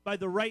squeezed by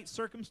the right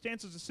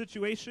circumstances or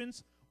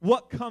situations,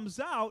 what comes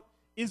out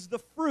is the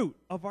fruit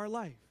of our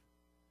life.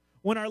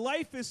 When our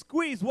life is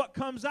squeezed, what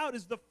comes out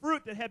is the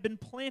fruit that had been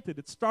planted.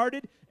 It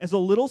started as a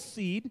little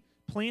seed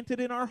planted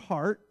in our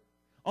heart,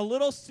 a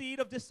little seed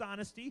of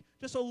dishonesty,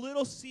 just a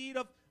little seed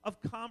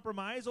of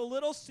compromise, a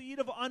little seed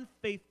of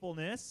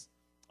unfaithfulness,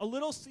 a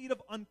little seed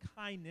of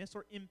unkindness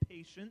or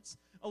impatience,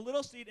 a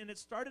little seed, and it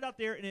started out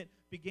there, and it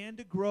began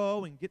to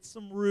grow and get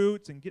some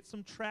roots and get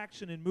some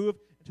traction and move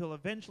until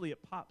eventually it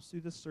pops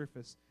through the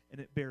surface and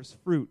it bears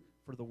fruit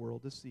for the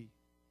world to see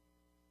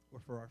or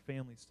for our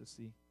families to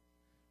see,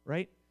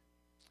 right?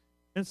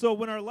 And so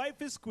when our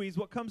life is squeezed,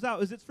 what comes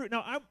out is its fruit.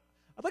 Now,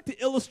 I'd like to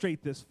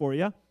illustrate this for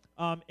you,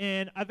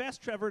 and I've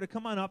asked Trevor to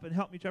come on up and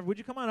help me. Trevor, would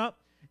you come on up?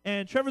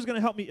 And Trevor's going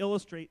to help me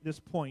illustrate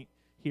this point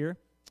here,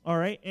 all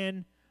right?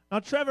 And now,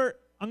 Trevor,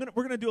 we're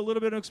going to do a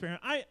little bit of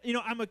experiment.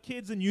 I'm a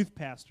kids and youth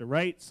pastor,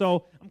 right?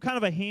 So I'm kind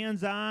of a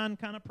hands-on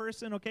kind of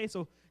person, okay?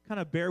 So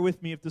kind of bear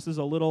with me if this is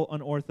a little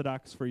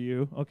unorthodox for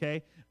you,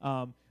 okay?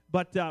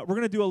 But we're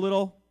going to do a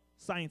little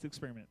science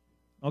experiment,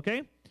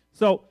 okay?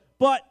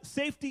 But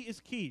safety is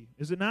key,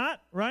 is it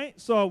not, right?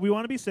 So we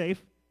want to be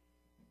safe.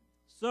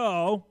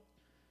 So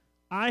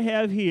I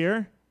have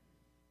here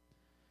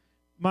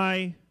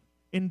my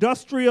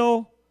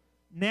industrial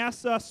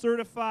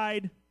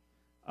NASA-certified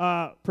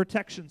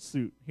protection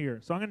suit here.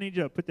 So I'm going to need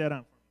you to put that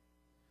on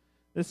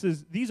for me.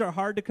 These are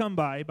hard to come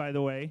by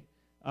the way.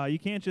 You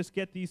can't just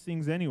get these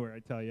things anywhere, I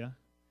tell you.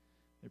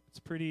 It's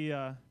pretty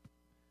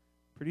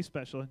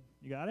special.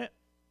 You got it?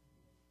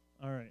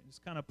 All right,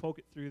 just kind of poke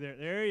it through there.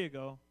 There you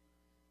go.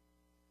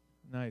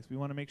 Nice. We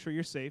want to make sure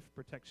you're safe.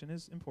 Protection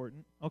is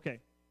important. Okay,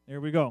 there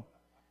we go.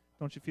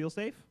 Don't you feel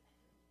safe?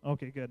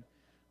 Okay, good.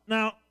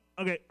 Now,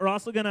 okay, we're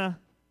also going to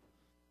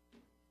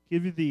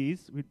give you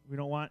these. We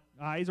don't want,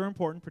 eyes are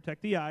important.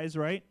 Protect the eyes,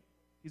 right?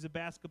 He's a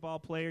basketball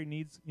player. He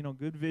needs,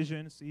 good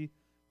vision, see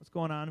what's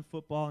going on in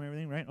football and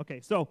everything, right? Okay,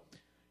 so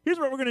here's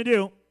what we're going to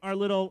do, our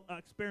little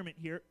experiment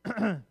here.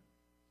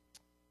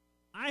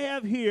 I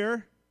have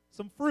here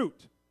some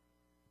fruit.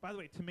 By the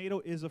way,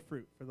 tomato is a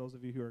fruit, for those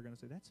of you who are going to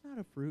say, that's not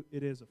a fruit.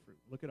 It is a fruit.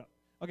 Look it up.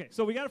 Okay,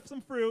 so we got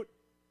some fruit,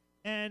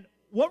 and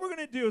what we're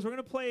going to do is we're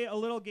going to play a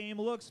little game,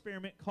 a little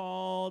experiment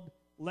called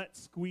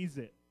Let's Squeeze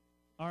It,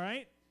 all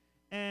right?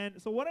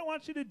 And so what I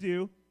want you to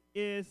do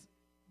is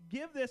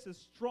give this as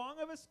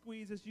strong of a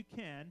squeeze as you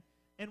can,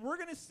 and we're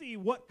going to see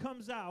what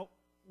comes out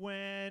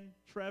when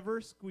Trevor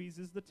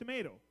squeezes the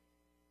tomato.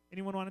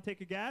 Anyone want to take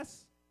a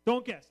guess?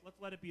 Don't guess. Let's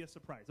let it be a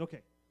surprise.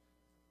 Okay,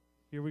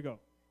 here we go.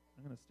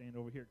 I'm going to stand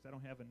over here because I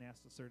don't have a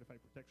NASA-certified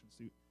protection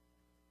suit.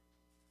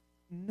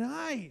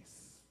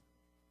 Nice.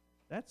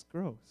 That's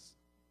gross.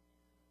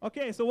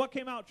 Okay, so what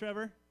came out,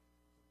 Trevor?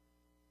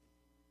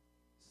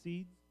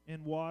 Seeds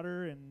and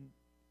water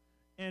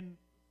and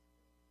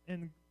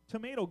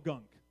tomato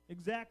gunk.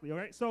 Exactly, all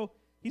right? So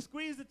he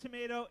squeezed the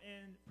tomato,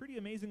 and pretty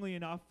amazingly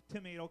enough,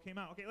 tomato came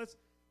out. Okay, let's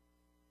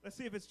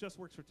see if it just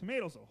works for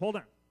tomatoes, though. Hold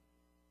on.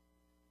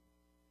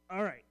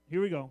 All right,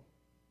 here we go.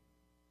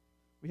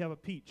 We have a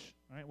peach.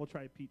 All right, we'll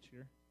try a peach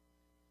here.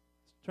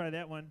 Let's try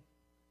that one.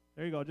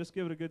 There you go. Just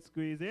give it a good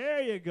squeeze. There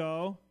you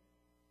go.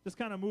 Just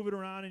kind of move it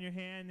around in your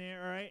hand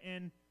there, all right?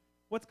 And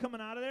what's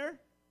coming out of there?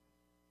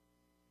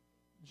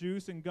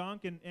 Juice and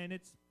gunk, and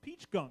it's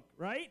peach gunk,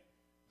 right?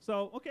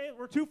 So, okay,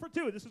 we're 2 for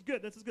 2. This is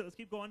good. Let's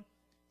keep going.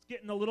 It's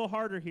getting a little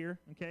harder here,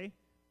 okay?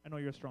 I know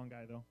you're a strong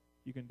guy, though.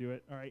 You can do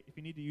it, all right? If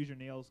you need to use your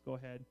nails, go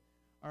ahead.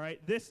 All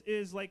right, this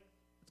is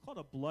it's called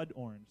a blood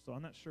orange, so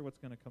I'm not sure what's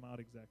going to come out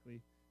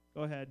exactly.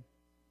 Go ahead.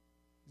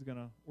 He's going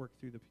to work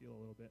through the peel a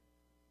little bit.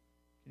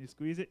 Can you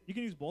squeeze it? You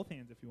can use both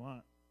hands if you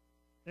want.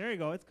 There you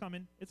go. It's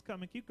coming. It's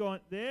coming. Keep going.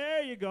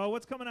 There you go.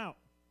 What's coming out?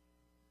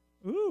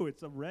 Ooh,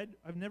 it's a red.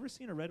 I've never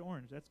seen a red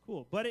orange. That's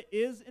cool. But it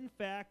is, in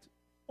fact,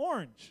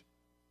 orange.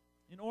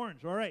 An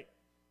orange. All right.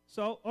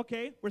 So,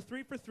 okay, we're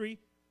 3 for 3.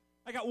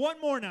 I got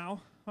one more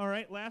now. All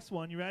right, last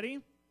one. You ready?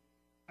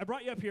 I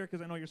brought you up here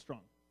because I know you're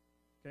strong.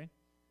 Okay?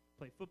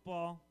 Play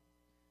football.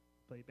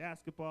 Play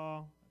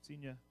basketball. I've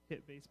seen you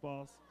hit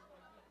baseballs.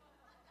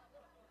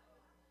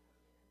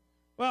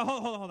 Well,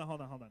 hold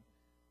on.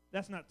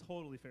 That's not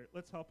totally fair.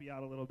 Let's help you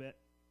out a little bit.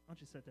 Why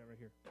don't you set that right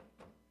here?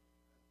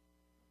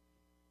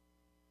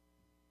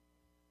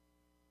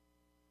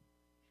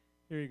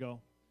 Here you go.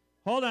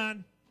 Hold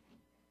on.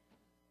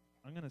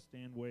 I'm going to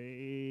stand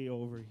way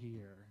over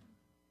here.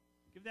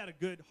 Give that a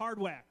good hard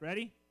whack.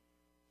 Ready?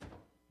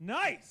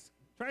 Nice.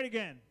 Try it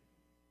again.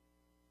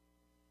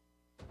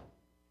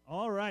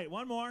 All right,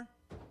 one more.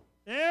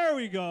 There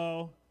we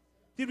go.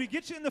 Did we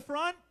get you in the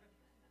front?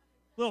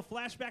 Little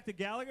flashback to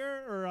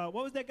Kelliher, or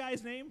what was that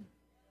guy's name?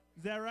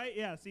 Is that right?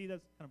 Yeah, see,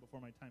 that's kind of before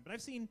my time. But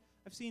I've seen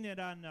it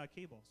on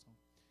cable. So.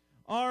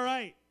 All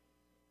right.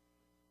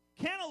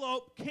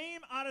 Cantaloupe came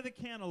out of the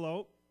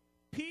cantaloupe.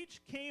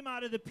 Peach came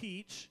out of the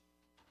peach.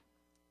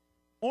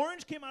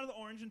 Orange came out of the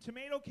orange. And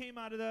tomato came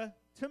out of the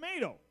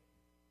tomato.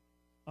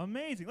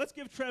 Amazing. Let's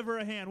give Trevor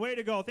a hand. Way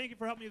to go. Thank you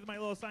for helping me with my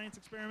little science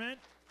experiment.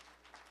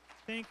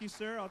 Thank you,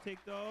 sir. I'll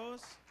take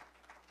those.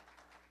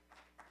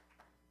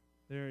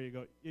 There you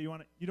go. You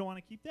don't want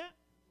to keep that?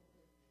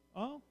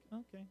 Oh,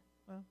 okay.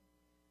 Well,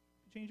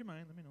 if you change your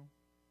mind, let me know.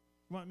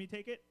 You want me to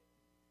take it?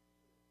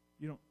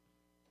 You don't,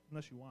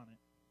 unless you want it.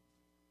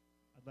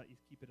 I'd let you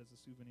keep it as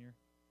a souvenir.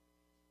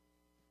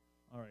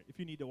 All right. If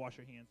you need to wash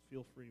your hands,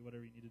 feel free,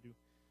 whatever you need to do.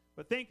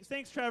 But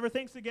thanks, Trevor.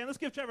 Thanks again. Let's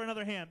give Trevor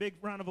another hand. Big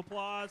round of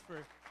applause for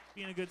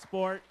being a good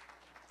sport.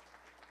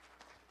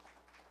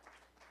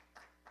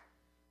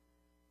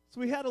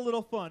 So we had a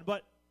little fun,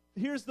 but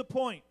here's the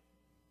point.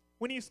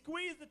 When he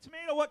squeezed the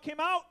tomato, what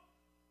came out?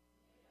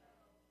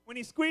 When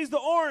he squeezed the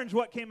orange,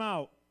 what came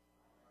out?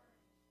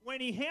 When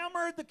he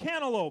hammered the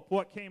cantaloupe,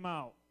 what came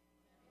out?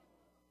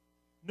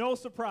 No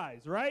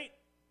surprise, right?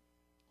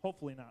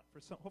 Hopefully not.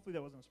 Hopefully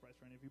that wasn't a surprise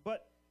for any of you.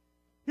 But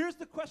here's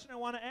the question I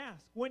want to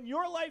ask. When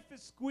your life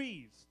is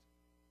squeezed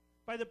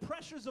by the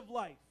pressures of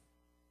life,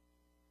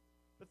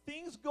 the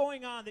things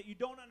going on that you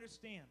don't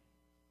understand,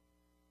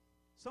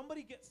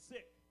 somebody gets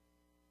sick,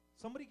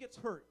 somebody gets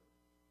hurt,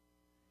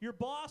 your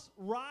boss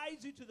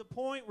rides you to the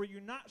point where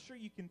you're not sure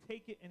you can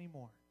take it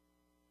anymore.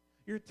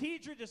 Your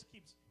teacher just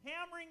keeps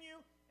hammering you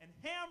and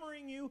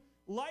hammering you.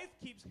 Life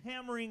keeps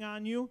hammering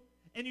on you,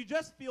 and you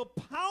just feel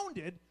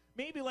pounded,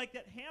 maybe like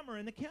that hammer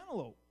in the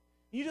cantaloupe.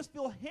 You just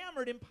feel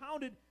hammered and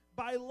pounded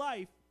by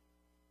life.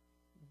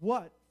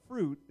 What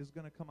fruit is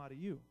going to come out of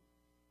you?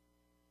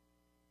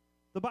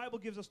 The Bible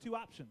gives us two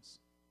options.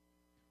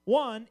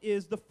 One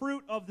is the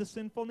fruit of the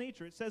sinful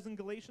nature. It says in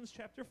Galatians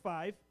chapter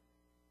 5,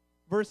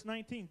 verse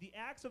 19, the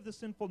acts of the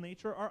sinful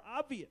nature are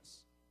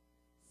obvious.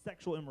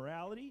 Sexual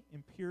immorality,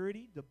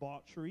 impurity,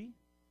 debauchery,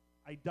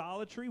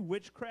 idolatry,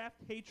 witchcraft,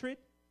 hatred,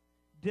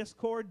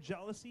 discord,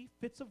 jealousy,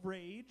 fits of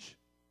rage,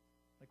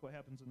 like what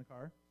happens in the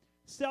car,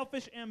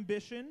 selfish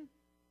ambition,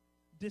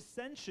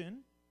 dissension,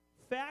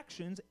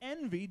 factions,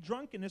 envy,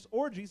 drunkenness,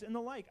 orgies, and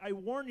the like. I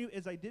warn you,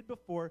 as I did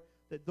before,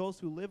 that those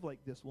who live like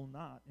this will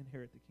not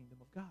inherit the kingdom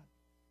of God.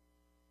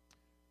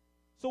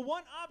 So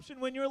one option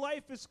when your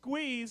life is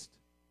squeezed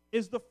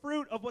is the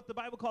fruit of what the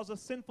Bible calls a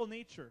sinful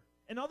nature.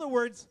 In other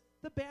words,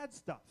 the bad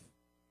stuff,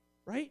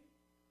 right?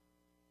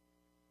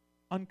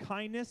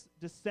 Unkindness,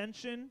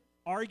 dissension,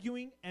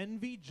 arguing,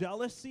 envy,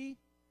 jealousy,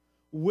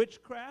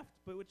 witchcraft,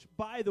 but which,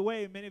 by the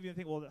way, many of you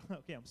think, well,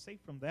 okay, I'm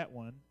safe from that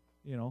one,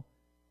 you know.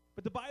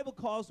 But the Bible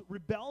calls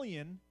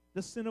rebellion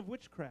the sin of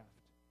witchcraft.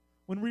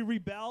 When we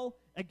rebel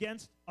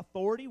against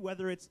authority,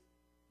 whether it's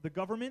the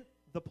government,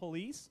 the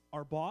police,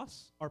 our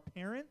boss, our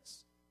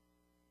parents,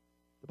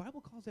 the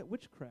Bible calls that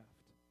witchcraft.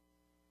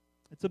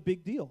 It's a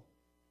big deal.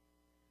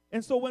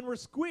 And so when we're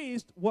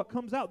squeezed, what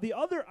comes out? The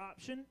other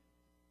option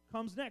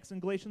comes next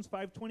in Galatians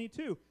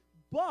 5:22.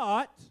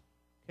 But,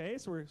 okay,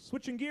 so we're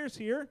switching gears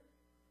here.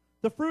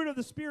 The fruit of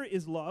the Spirit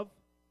is love,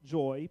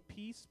 joy,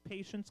 peace,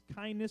 patience,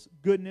 kindness,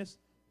 goodness,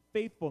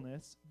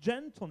 faithfulness,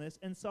 gentleness,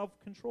 and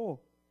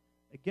self-control.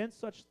 Against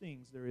such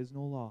things there is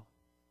no law.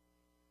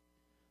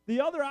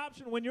 The other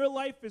option when your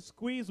life is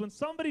squeezed, when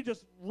somebody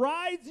just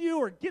rides you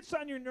or gets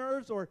on your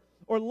nerves or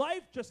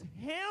life just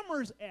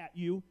hammers at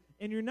you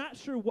and you're not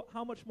sure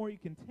how much more you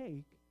can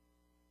take,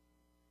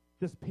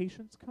 does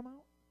patience come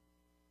out?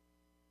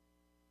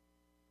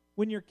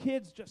 When your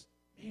kids just,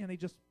 man, they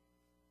just,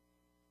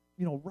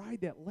 ride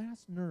that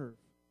last nerve,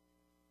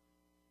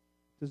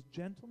 does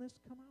gentleness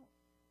come out?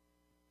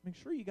 I mean,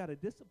 sure, you got to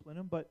discipline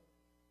them, but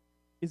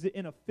is it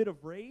in a fit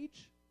of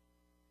rage?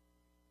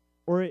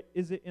 Or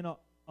is it in a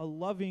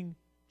loving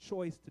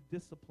choice to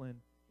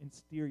discipline and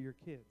steer your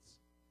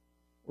kids?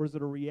 Or is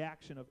it a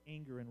reaction of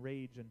anger and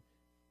rage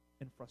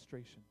and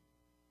frustration?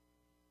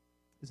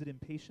 Is it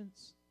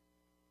impatience?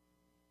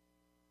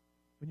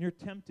 When you're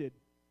tempted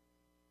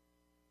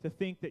to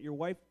think that your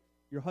wife,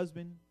 your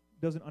husband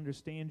doesn't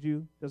understand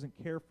you, doesn't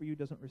care for you,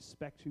 doesn't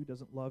respect you,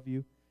 doesn't love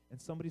you, and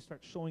somebody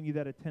starts showing you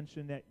that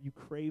attention that you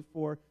crave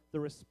for, the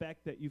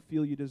respect that you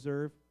feel you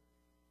deserve,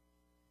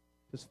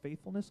 does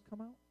faithfulness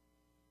come out?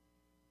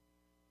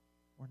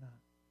 Or not?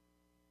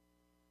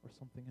 Or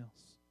something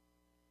else?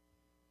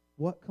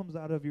 What comes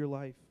out of your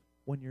life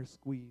when you're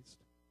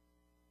squeezed?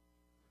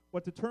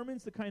 What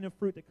determines the kind of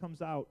fruit that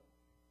comes out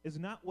is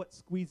not what's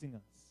squeezing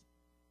us.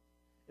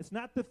 It's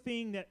not the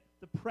thing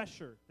the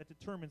pressure that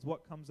determines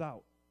what comes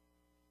out.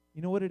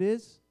 You know what it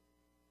is?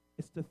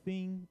 It's the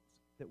things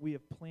that we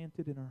have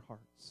planted in our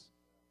hearts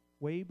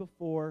way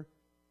before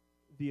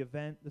the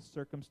event, the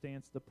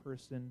circumstance, the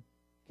person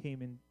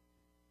came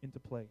into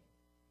play.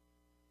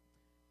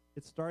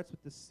 It starts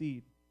with the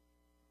seed.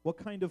 What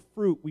kind of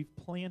fruit we've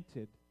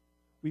planted,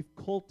 we've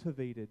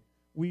cultivated,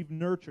 we've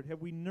nurtured.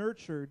 Have we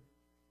nurtured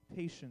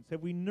patience?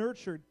 Have we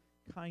nurtured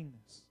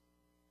kindness?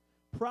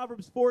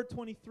 Proverbs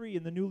 4:23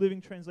 in the New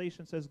Living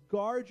Translation says,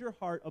 guard your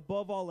heart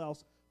above all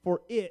else,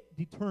 for it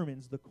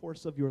determines the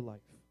course of your life.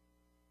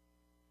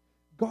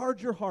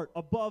 Guard your heart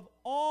above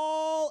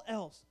all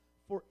else,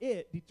 for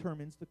it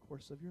determines the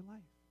course of your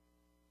life.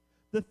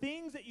 The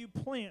things that you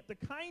plant, the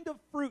kind of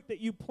fruit that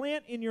you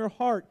plant in your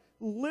heart,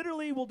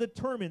 literally will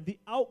determine the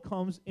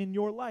outcomes in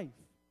your life.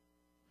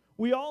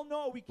 We all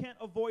know we can't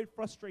avoid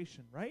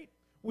frustration, right?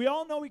 We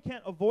all know we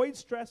can't avoid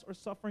stress or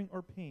suffering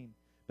or pain.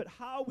 But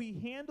how we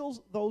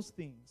handle those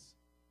things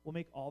will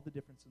make all the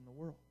difference in the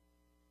world.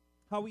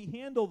 How we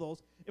handle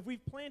those, if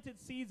we've planted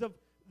seeds of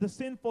the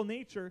sinful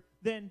nature,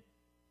 then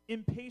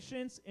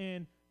impatience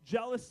and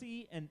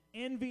jealousy and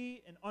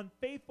envy and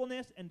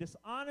unfaithfulness and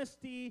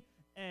dishonesty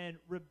and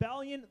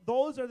rebellion,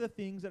 those are the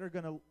things that are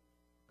going to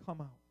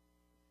come out.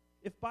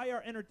 If by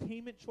our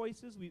entertainment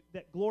choices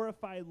that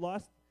glorify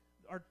lust,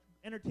 our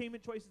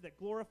entertainment choices that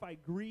glorify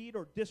greed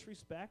or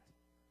disrespect,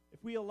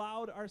 if we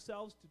allowed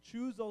ourselves to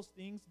choose those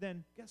things,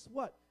 then guess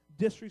what?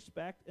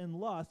 Disrespect and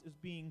lust is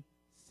being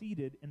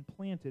seeded and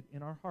planted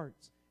in our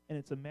hearts. And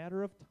it's a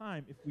matter of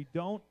time. If we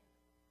don't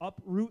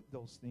uproot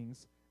those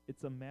things,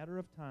 it's a matter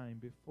of time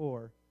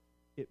before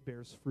it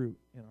bears fruit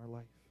in our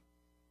life.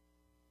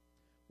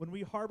 When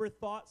we harbor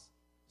thoughts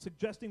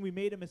suggesting we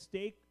made a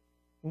mistake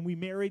when we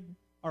married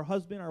our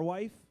husband, our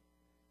wife,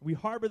 we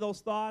harbor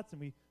those thoughts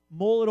and we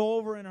mull it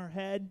over in our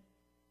head,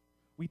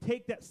 we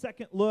take that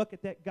second look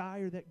at that guy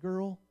or that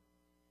girl,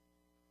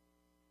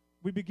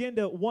 we begin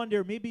to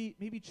wonder,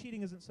 maybe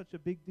cheating isn't such a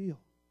big deal.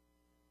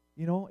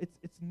 You know,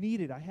 it's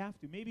needed. I have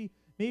to. Maybe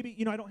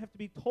I don't have to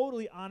be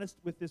totally honest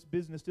with this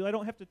business deal. I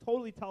don't have to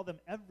totally tell them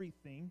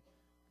everything,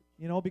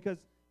 because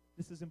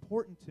this is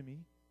important to me.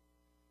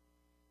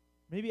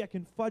 Maybe I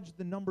can fudge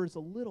the numbers a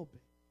little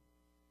bit,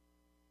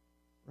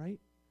 right?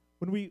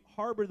 When we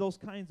harbor those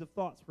kinds of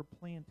thoughts, we're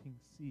planting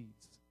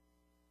seeds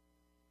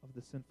of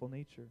the sinful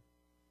nature.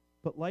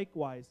 But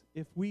likewise,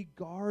 if we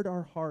guard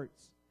our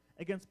hearts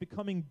against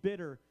becoming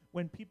bitter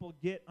when people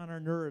get on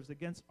our nerves,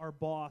 against our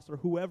boss or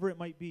whoever it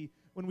might be,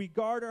 when we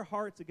guard our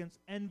hearts against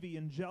envy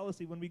and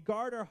jealousy, when we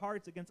guard our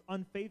hearts against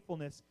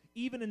unfaithfulness,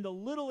 even in the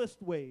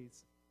littlest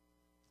ways,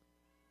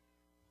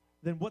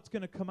 then what's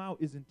going to come out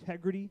is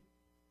integrity,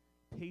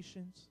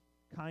 patience,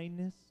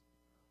 kindness,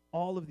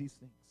 all of these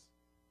things.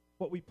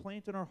 What we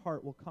plant in our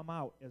heart will come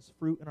out as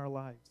fruit in our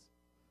lives.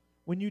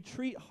 When you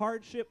treat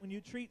hardship, when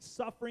you treat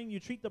suffering, you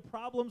treat the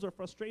problems or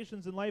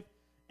frustrations in life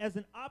as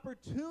an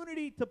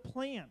opportunity to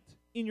plant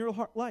in your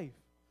life.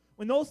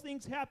 When those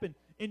things happen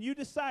and you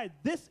decide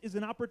this is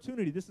an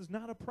opportunity, this is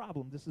not a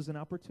problem, this is an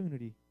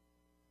opportunity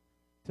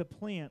to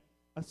plant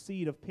a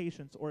seed of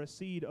patience or a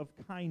seed of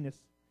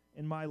kindness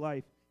in my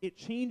life, it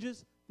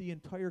changes the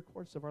entire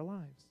course of our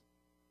lives.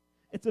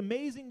 It's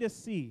amazing to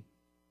see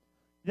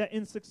that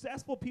in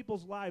successful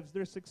people's lives,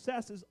 their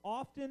success is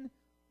often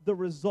the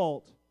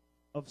result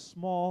of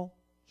small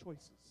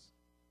choices.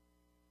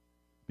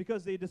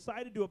 Because they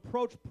decided to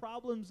approach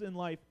problems in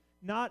life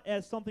not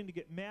as something to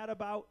get mad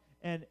about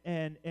and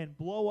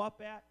blow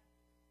up at,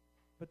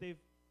 but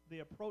they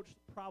approached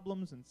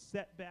problems and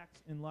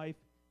setbacks in life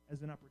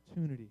as an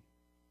opportunity.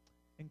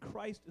 And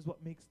Christ is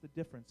what makes the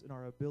difference in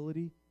our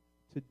ability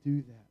to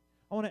do that.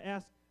 I want to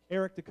ask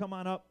Eric to come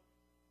on up.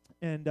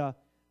 And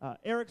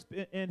Eric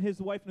and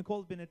his wife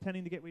Nicole have been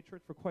attending the Gateway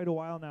Church for quite a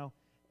while now.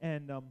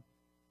 And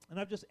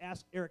I've just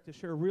asked Eric to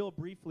share real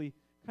briefly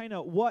kind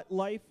of what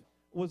life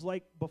was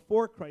like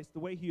before Christ, the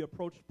way he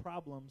approached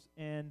problems,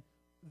 and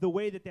the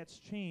way that that's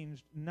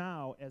changed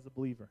now as a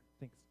believer.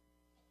 Thanks.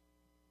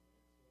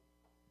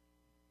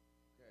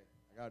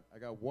 Okay, I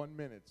got 1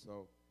 minute,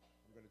 so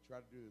I'm going to try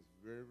to do this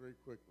very, very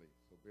quickly,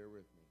 so bear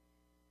with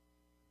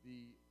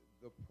me.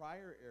 The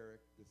prior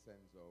Eric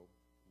DeCenzo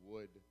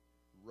would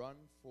run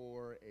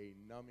for a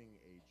numbing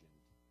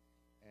agent,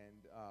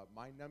 and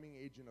my numbing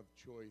agent of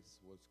choice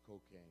was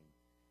cocaine.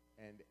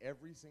 And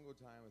every single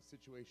time a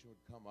situation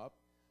would come up,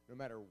 no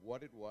matter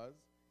what it was,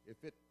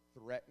 if it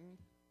threatened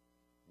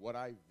what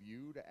I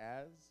viewed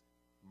as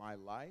my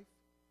life,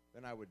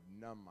 then I would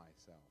numb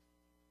myself.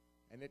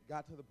 And it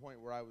got to the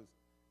point where I was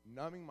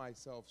numbing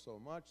myself so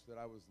much that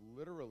I was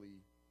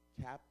literally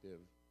captive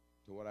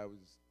to what I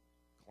was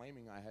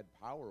claiming I had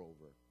power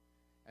over.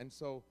 And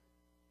so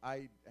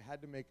I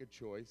had to make a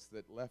choice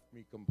that left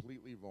me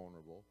completely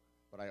vulnerable,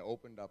 but I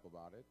opened up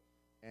about it.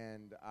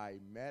 And I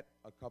met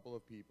a couple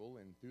of people,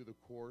 and through the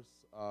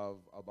course of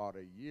about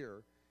a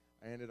year,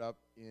 I ended up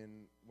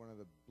in one of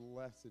the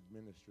blessed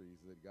ministries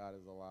that God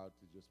has allowed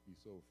to just be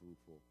so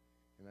fruitful,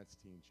 and that's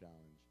Teen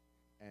Challenge.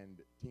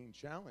 And Teen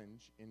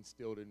Challenge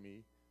instilled in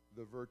me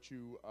the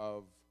virtue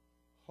of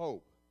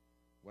hope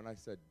when I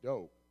said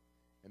dope,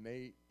 and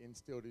they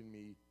instilled in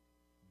me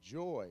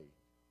joy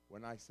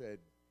when I said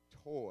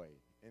toy.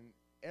 And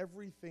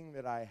everything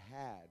that I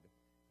had,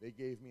 they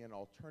gave me an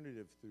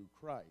alternative through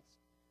Christ.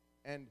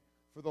 And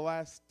for the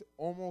last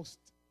almost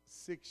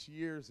 6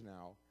 years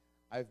now,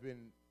 I've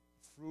been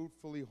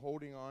fruitfully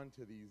holding on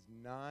to these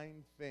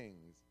 9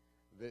 things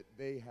that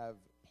they have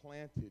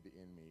planted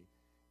in me.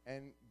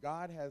 And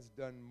God has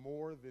done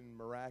more than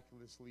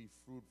miraculously,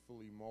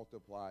 fruitfully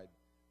multiplied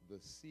the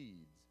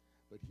seeds,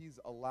 but he's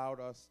allowed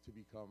us to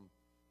become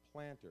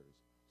planters.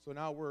 So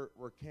now we're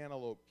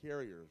cantaloupe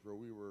carriers, where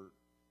we were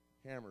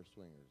hammer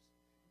swingers.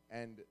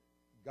 And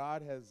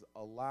God has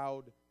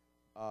allowed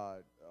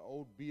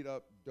old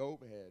beat-up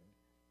dope head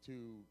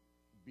to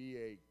be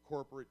a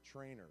corporate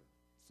trainer.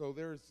 So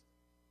there's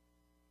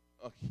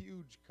a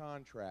huge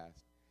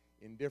contrast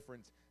in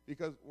difference,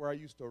 because where I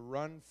used to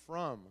run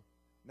from,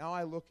 now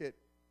I look at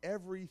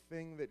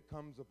everything that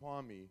comes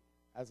upon me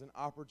as an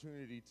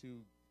opportunity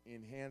to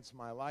enhance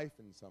my life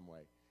in some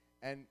way.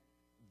 And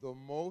the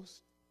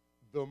most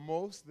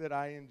that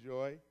I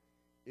enjoy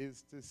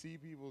is to see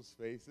people's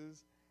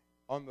faces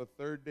on the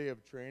third day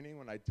of training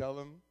when I tell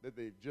them that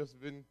they've just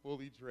been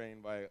fully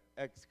trained by an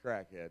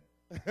ex-crackhead.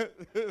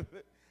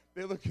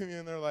 They look at me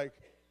and they're like,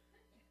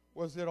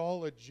 was it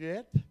all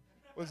legit?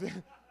 Was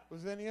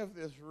any of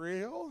this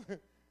real?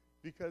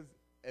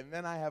 And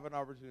then I have an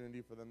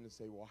opportunity for them to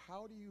say, well,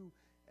 how do you,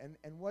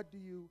 and what do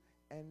you,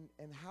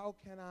 and how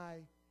can I?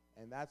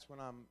 And that's when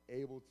I'm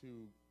able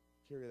to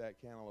carry that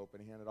cantaloupe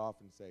and hand it off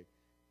and say,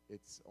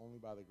 it's only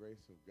by the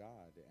grace of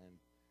God, and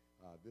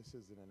this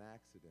isn't an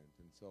accident.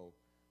 And so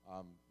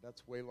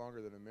that's way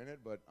longer than a minute,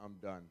 but I'm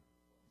done.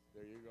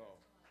 There you go.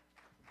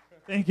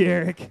 Thank you,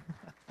 Eric.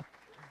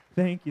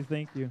 Thank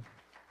you.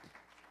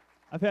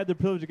 I've had the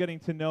privilege of getting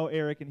to know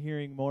Eric and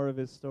hearing more of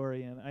his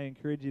story, and I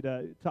encourage you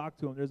to talk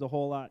to him. There's a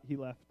whole lot he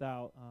left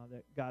out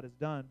that God has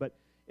done. But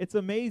it's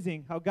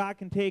amazing how God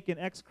can take an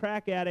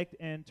ex-crack addict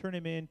and turn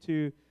him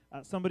into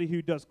somebody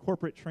who does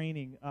corporate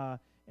training.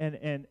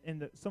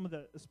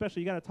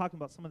 Especially you got to talk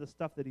about some of the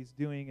stuff that he's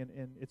doing,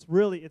 and it's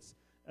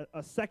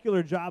a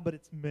secular job, but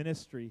it's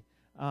ministry,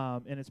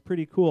 and it's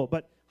pretty cool.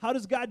 But how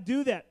does God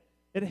do that?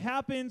 It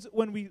happens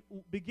when we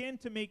begin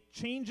to make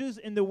changes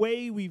in the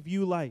way we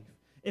view life.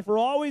 If we're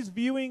always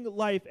viewing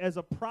life as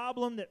a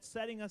problem that's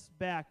setting us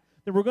back,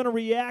 then we're going to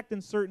react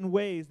in certain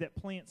ways that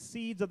plant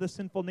seeds of the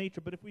sinful nature.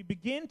 But if we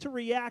begin to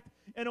react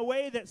in a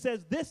way that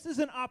says, this is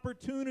an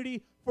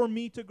opportunity for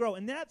me to grow,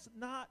 and that's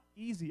not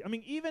easy. I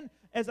mean, even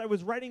as I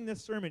was writing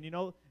this sermon,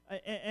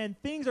 and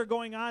things are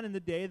going on in the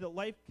day, that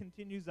life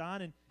continues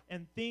on,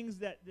 and things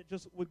that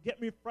just would get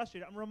me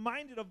frustrated. I'm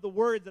reminded of the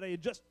words that I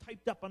had just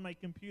typed up on my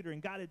computer,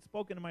 and God had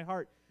spoken to my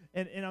heart.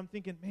 And I'm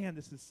thinking, man,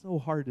 this is so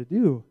hard to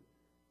do.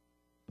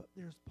 But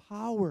there's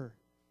power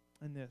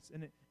in this,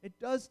 and it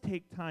does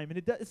take time,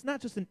 and it's not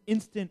just an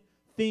instant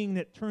thing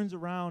that turns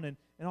around, and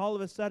all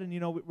of a sudden,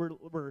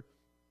 we're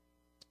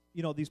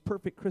these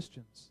perfect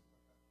Christians.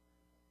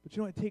 But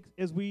it takes,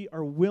 as we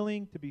are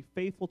willing to be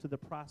faithful to the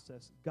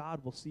process,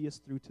 God will see us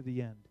through to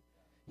the end.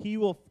 He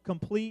will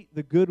complete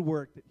the good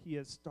work that he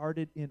has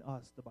started in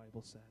us, the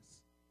Bible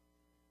says.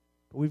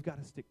 But we've got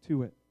to stick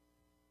to it.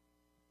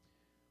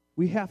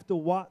 We have to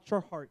watch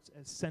our hearts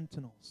as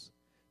sentinels.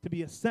 To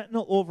be a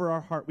sentinel over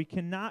our heart. We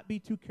cannot be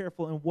too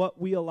careful in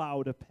what we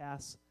allow to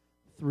pass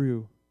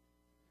through.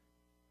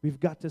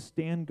 We've got to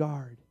stand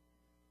guard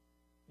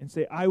and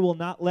say, I will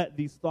not let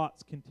these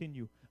thoughts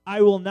continue.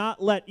 I will not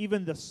let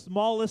even the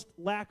smallest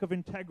lack of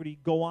integrity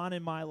go on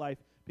in my life,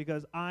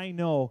 because I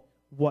know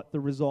what the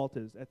result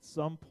is. At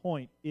some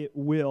point, it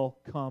will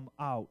come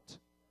out.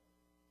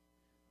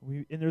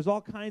 And there's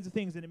all kinds of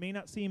things, and it may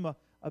not seem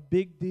a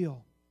big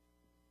deal,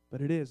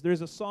 but it is.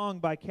 There's a song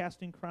by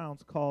Casting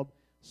Crowns called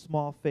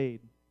Small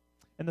Fade.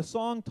 And the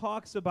song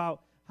talks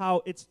about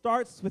how it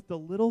starts with the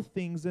little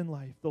things in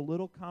life, the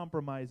little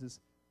compromises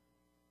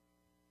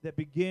that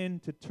begin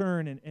to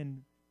turn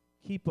and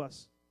keep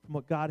us from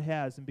what God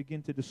has and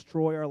begin to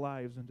destroy our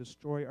lives and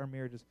destroy our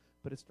marriages.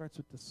 But it starts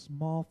with the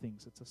small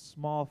things. It's a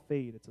small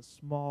fade. It's a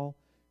small,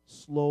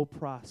 slow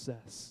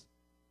process.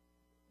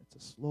 It's a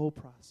slow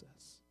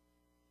process.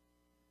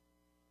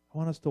 I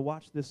want us to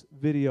watch this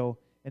video.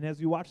 And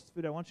as you watch this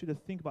video, I want you to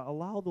think about,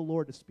 allow the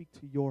Lord to speak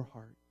to your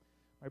heart.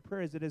 My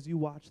prayer is that as you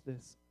watch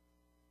this,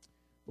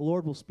 the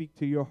Lord will speak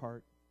to your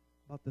heart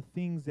about the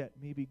things that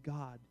maybe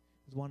God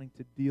is wanting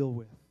to deal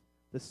with,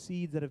 the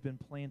seeds that have been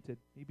planted.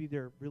 Maybe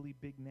they're really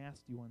big,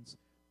 nasty ones.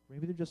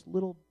 Maybe they're just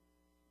little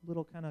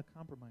kind of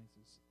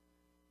compromises.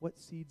 What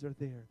seeds are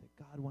there that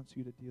God wants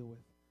you to deal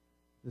with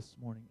this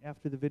morning?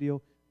 After the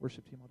video,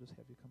 worship team, I'll just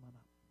have you come on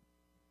up.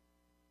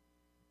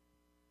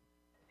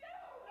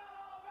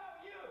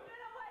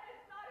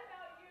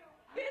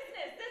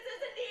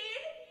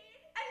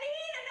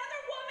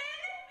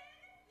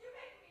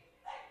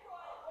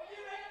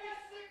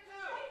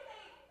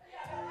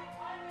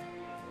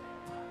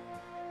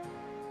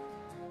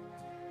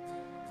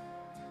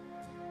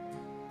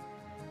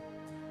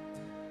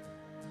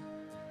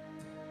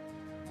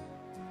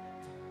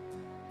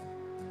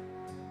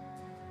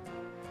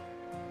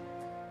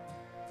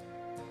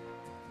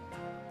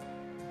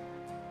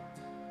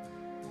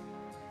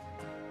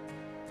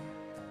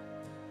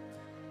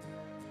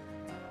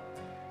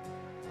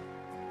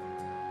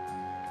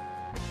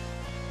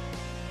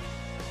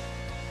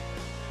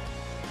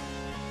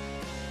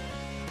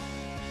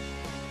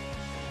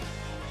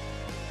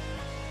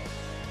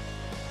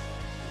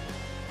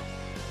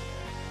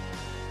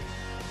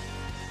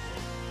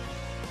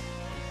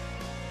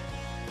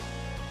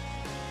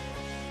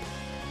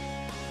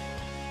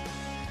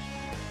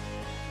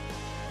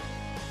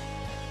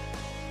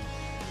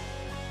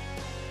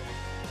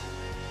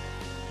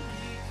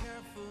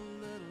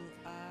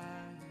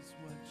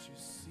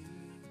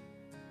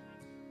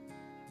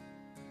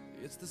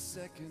 It's the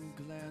second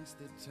glance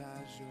that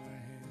ties your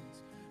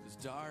hands as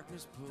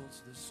darkness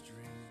pulls the strings.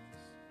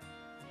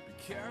 Be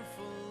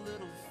careful,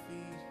 little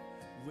feet,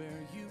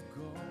 where you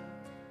go,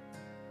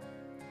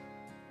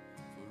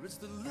 for it's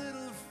the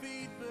little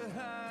feet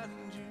behind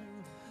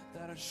you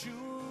that are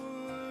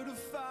sure to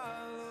follow.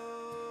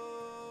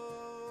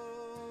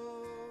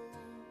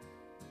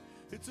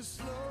 It's a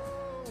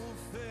slow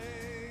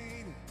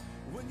fade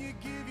when you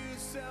give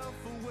yourself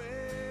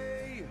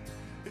away.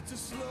 It's a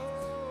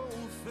slow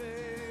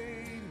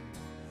fade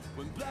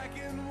when black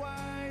and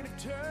white have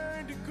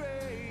turned to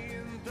gray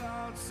and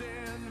thoughts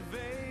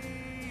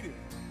invade.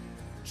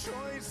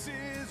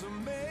 Choices are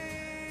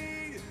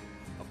made,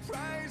 a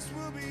price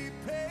will be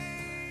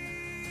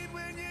paid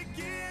when you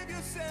give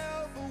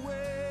yourself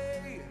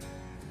away.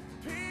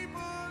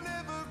 People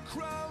never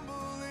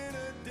crumble in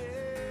a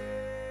day.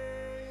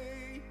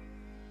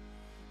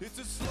 It's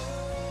a slow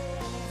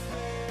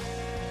fade.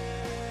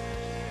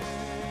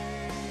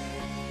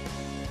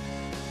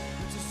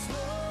 It's a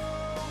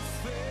slow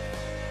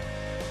fade.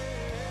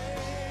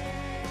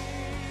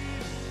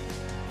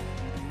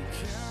 Be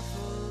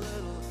careful,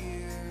 little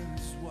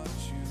ears, what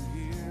you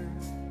hear.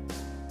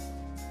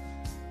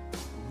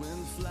 When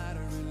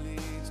flattery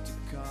leads to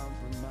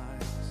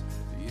compromise,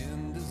 the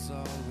end is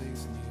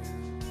always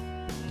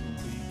near.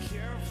 Be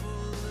careful,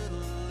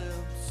 little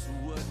lips,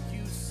 what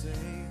you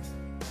say.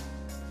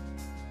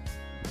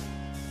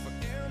 For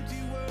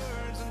empty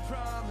words and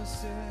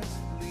promises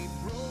lead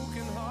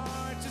broken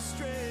hearts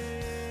astray.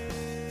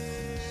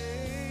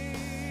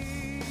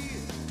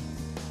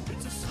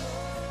 It's a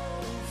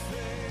slow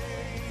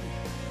fade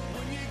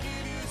when you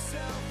give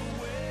yourself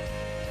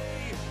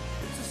away.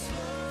 It's a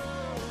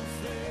slow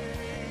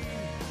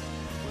fade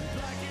when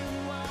black and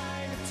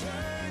white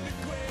turn to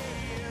gray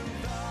and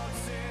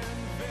thoughts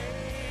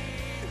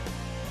invade.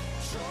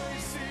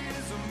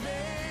 Choices are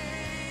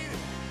made,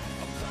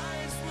 a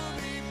price will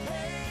be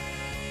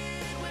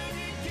paid when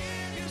you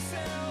give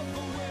yourself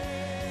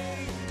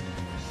away.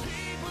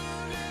 People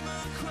never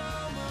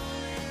crumble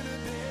in a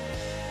day.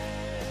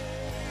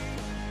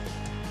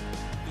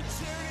 The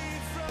journey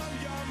from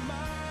your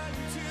mind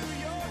to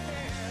your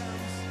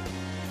hands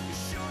is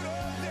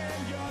shorter than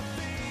you're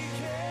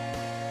thinking.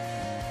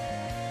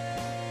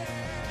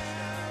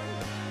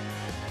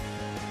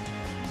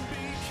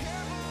 Be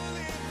careful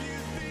if you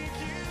think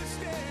you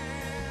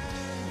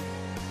stand.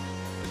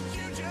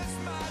 You just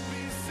might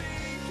be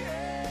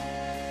sinking.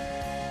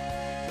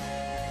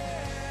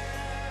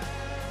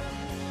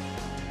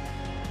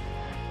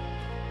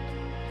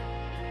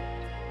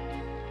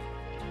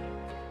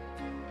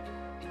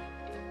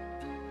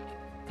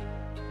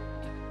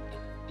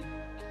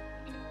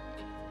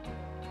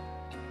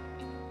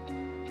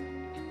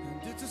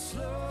 And it's a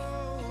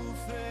slow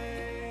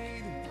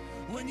fade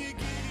when you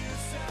give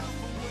yourself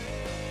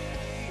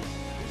away.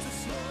 It's a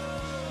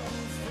slow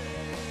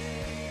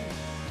fade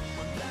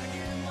when black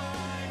and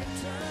white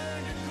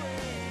turn to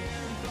gray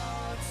and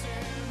thoughts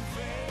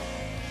invade.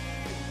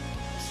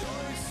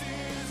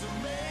 Choices are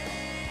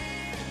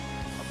made,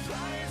 a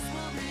price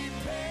will be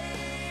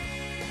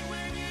paid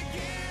when you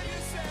give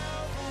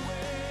yourself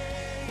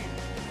away.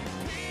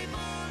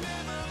 People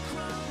never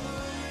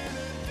crumble in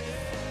a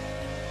day.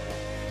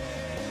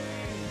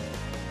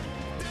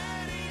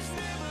 Daddies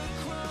never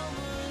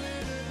crumble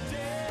in a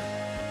day.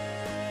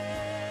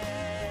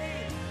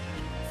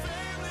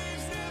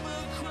 Families never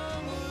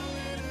crumble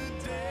in a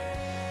day.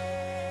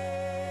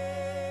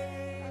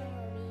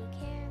 Oh, be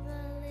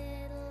careful,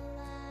 little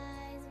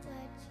eyes,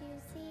 what you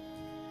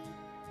see.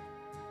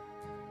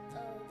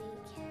 Oh, be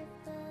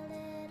careful,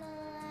 little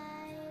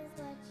eyes,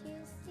 what you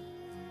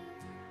see.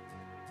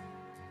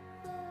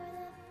 For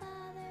the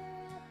Father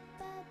up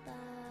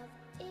above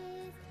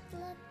is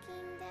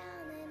looking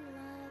down in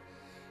love.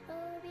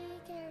 Oh, be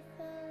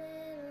careful,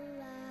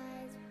 little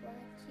eyes,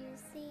 what you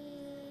see.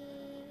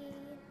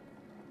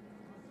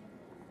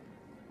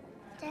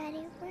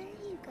 Daddy, where are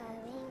you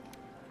going?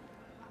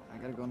 I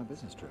gotta go on a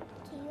business trip.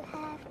 Do you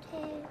have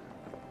to?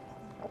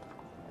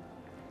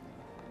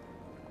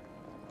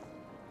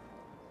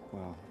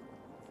 Well,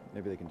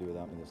 maybe they can do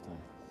without me this time.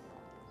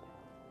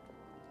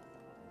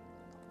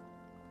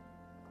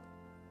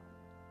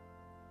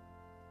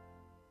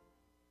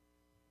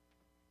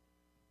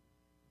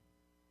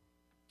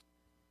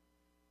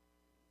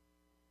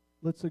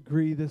 Let's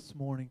agree this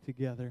morning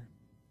together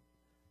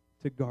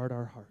to guard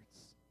our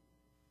hearts,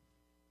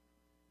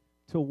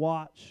 to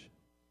watch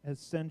as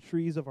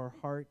sentries of our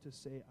heart to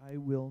say, I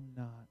will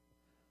not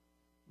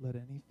let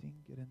anything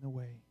get in the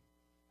way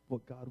of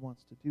what God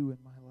wants to do in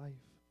my life.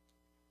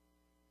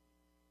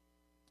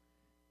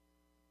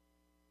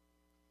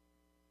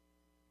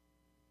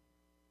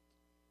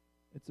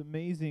 It's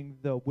amazing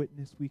the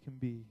witness we can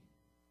be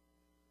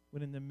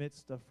when in the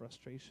midst of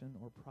frustration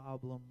or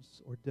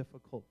problems or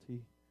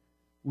difficulty,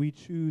 we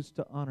choose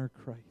to honor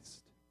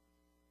Christ.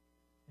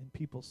 And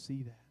people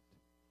see that.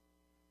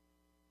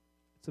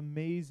 It's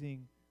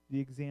amazing the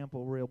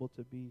example we're able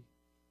to be.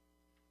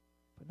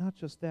 But not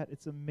just that,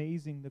 it's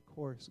amazing the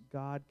course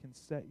God can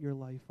set your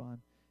life on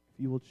if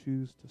you will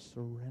choose to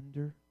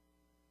surrender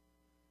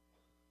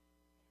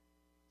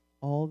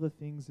all the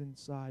things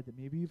inside that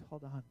maybe you've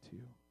held on to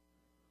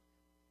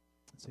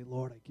and say,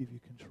 Lord, I give you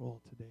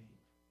control today.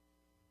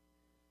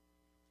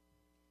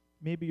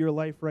 Maybe your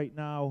life right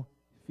now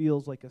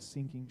feels like a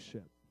sinking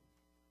ship.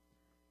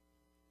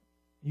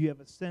 You have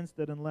a sense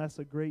that unless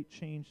a great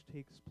change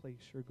takes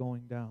place, you're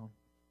going down.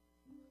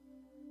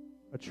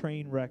 A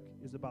train wreck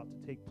is about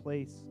to take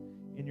place,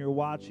 and you're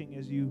watching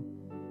as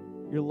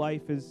your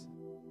life is,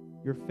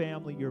 your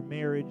family, your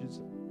marriage is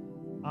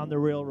on the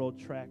railroad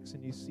tracks,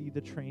 and you see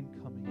the train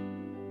coming.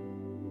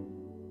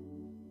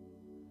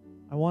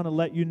 I want to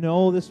let you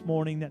know this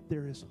morning that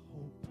there is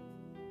hope.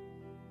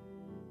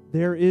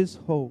 There is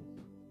hope.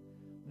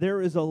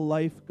 There is a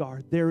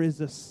lifeguard. There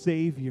is a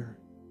Savior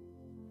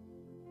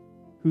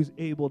who's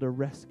able to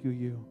rescue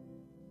you.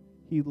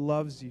 He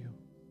loves you.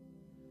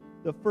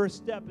 The first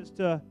step is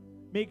to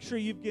make sure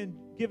you've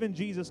given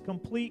Jesus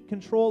complete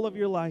control of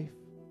your life.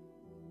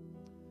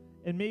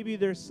 And maybe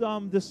there's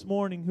some this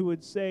morning who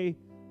would say,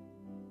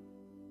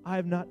 I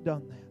have not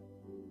done that.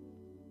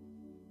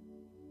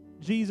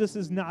 Jesus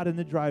is not in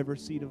the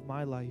driver's seat of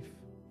my life.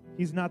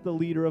 He's not the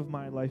leader of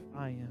my life.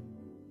 I am.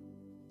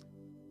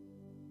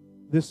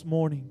 This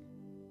morning,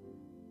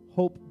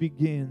 hope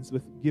begins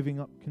with giving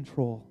up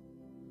control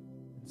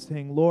and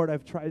saying, Lord,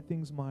 I've tried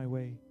things my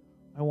way.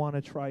 I want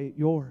to try it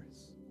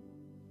yours.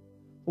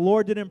 The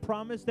Lord didn't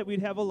promise that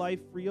we'd have a life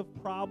free of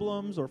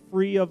problems or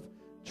free of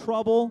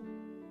trouble,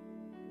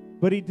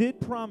 but He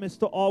did promise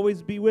to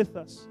always be with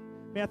us.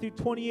 Matthew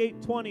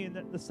 28:20,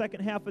 and the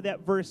second half of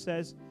that verse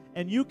says,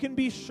 and you can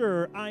be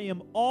sure I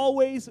am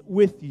always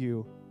with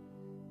you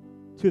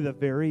to the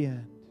very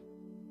end.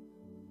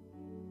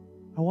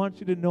 I want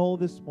you to know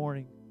this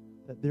morning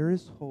that there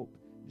is hope.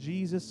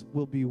 Jesus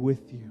will be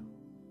with you.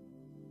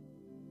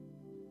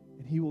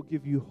 And He will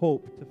give you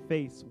hope to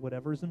face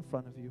whatever's in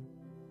front of you.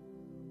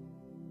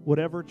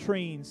 Whatever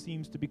train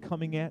seems to be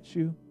coming at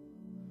you,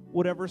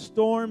 whatever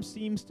storm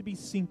seems to be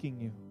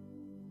sinking you,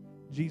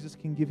 Jesus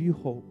can give you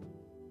hope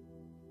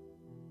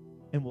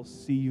and will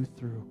see you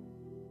through.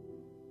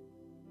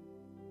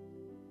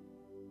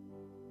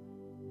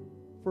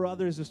 For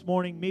others this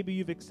morning, maybe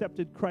you've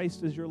accepted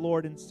Christ as your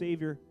Lord and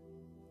Savior,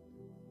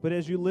 but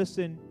as you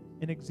listen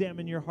and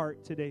examine your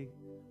heart today,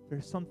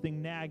 there's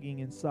something nagging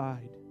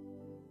inside.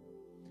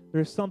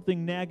 There's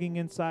something nagging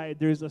inside.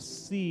 There's a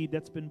seed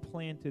that's been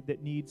planted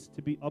that needs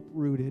to be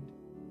uprooted.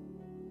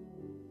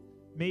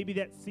 Maybe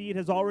that seed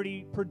has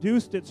already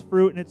produced its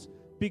fruit and it's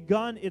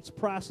begun its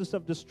process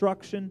of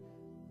destruction,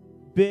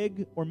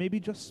 big or maybe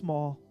just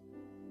small.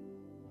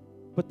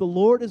 But the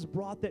Lord has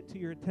brought that to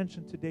your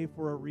attention today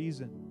for a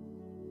reason,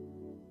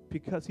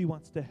 because He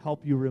wants to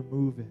help you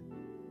remove it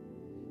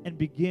and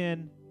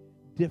begin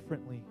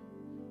differently,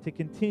 to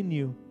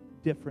continue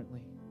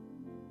differently.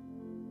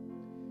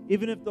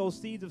 Even if those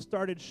seeds have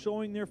started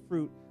showing their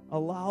fruit,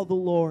 allow the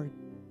Lord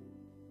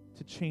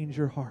to change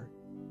your heart.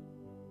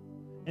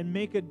 And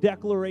make a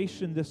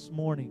declaration this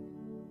morning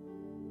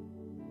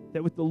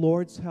that with the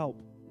Lord's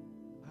help,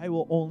 I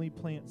will only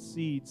plant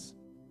seeds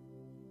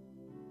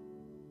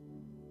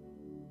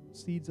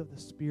of the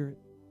Spirit,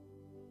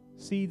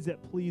 seeds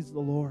that please the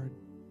Lord,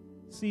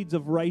 seeds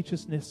of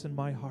righteousness in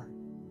my heart.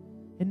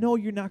 And no,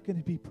 you're not going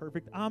to be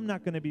perfect. I'm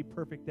not going to be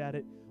perfect at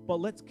it. But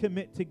let's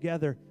commit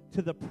together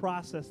to the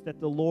process that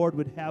the Lord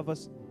would have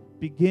us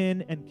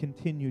begin and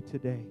continue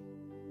today.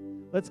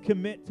 Let's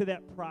commit to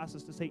that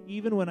process to say,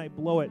 even when I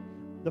blow it,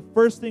 the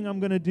first thing I'm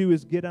going to do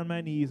is get on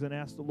my knees and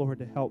ask the Lord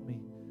to help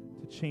me,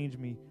 to change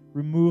me,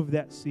 remove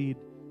that seed,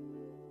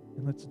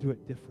 and let's do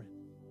it different.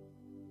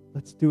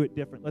 Let's do it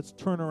different. Let's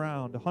turn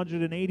around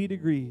 180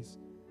 degrees,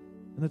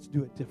 and let's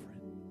do it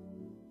different.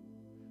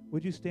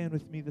 Would you stand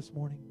with me this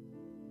morning?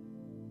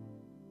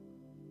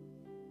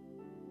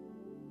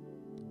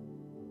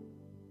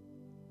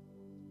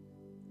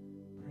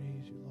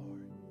 Praise you,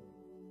 Lord.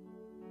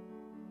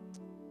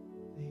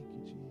 Thank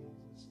you,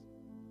 Jesus.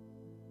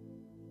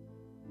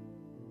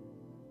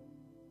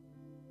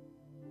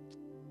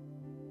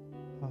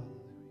 Hallelujah.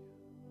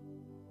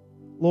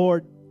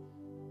 Lord,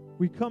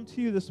 we come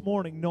to you this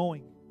morning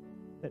knowing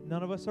that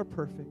none of us are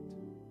perfect,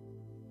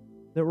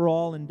 that we're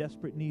all in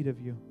desperate need of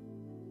you.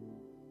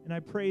 And I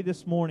pray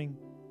this morning,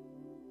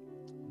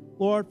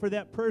 Lord, for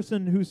that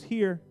person who's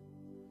here,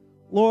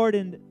 Lord,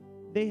 and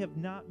they have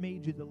not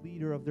made you the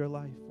leader of their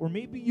life. Or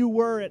maybe you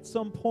were at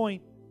some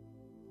point,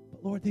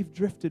 but Lord, they've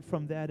drifted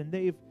from that and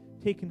they've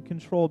taken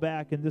control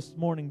back, and this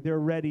morning they're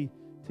ready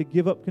to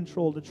give up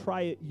control, to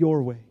try it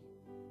your way.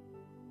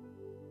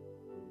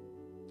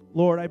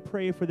 Lord, I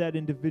pray for that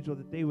individual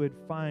that they would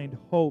find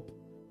hope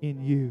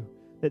in you,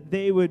 that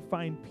they would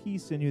find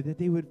peace in you, that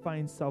they would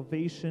find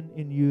salvation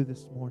in you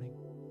this morning.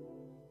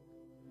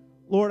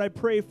 Lord, I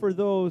pray for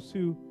those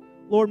who,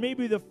 Lord,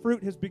 maybe the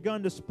fruit has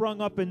begun to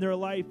sprung up in their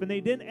life and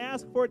they didn't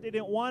ask for it, they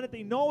didn't want it,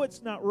 they know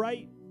it's not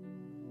right.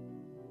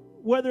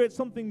 Whether it's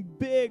something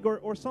big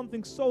or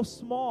something so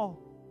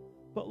small,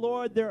 but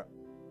Lord,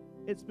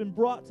 it's been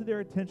brought to their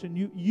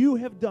attention. You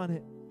have done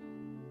it.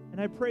 And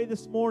I pray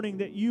this morning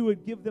that you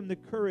would give them the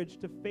courage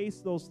to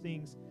face those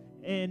things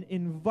and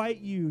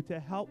invite you to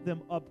help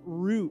them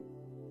uproot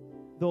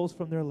those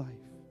from their life.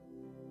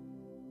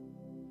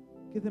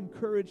 Give them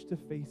courage to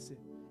face it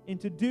and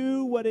to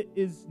do what it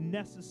is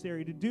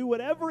necessary, to do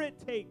whatever it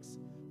takes,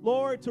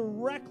 Lord, to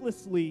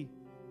recklessly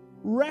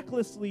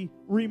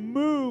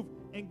remove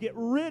and get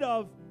rid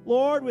of,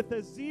 Lord, with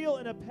a zeal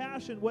and a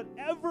passion,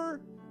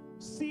 whatever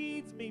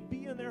seeds may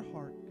be in their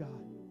heart, God.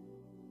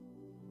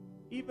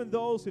 Even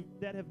those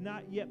that have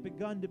not yet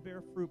begun to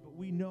bear fruit, but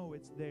we know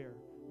it's there.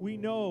 We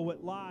know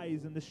what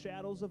lies in the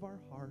shadows of our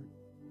heart.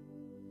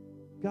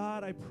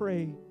 God, I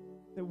pray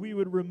that we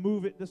would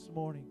remove it this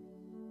morning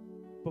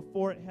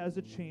before it has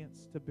a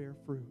chance to bear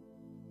fruit.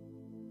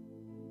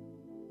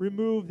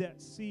 Remove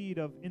that seed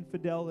of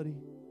infidelity.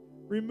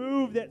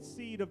 Remove that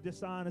seed of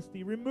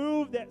dishonesty.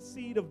 Remove that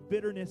seed of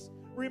bitterness.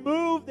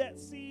 Remove that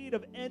seed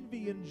of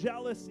envy and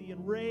jealousy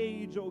and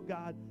rage, oh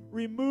God.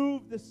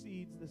 Remove the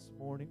seeds this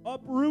morning.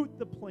 Uproot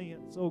the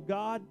plants, oh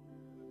God,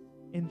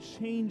 and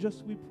change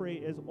us, we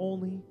pray, as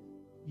only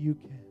you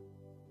can.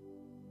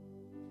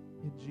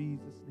 In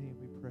Jesus' name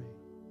we pray.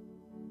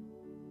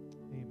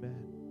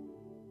 Amen.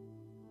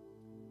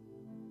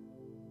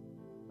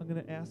 I'm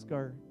going to ask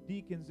our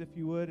deacons, if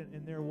you would,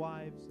 and their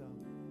wives,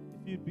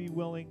 if you'd be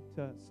willing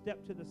to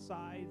step to the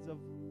sides of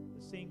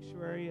the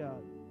sanctuary,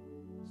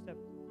 step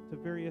to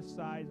various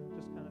sides and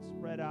just kind of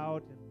spread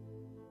out. And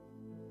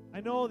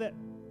I know that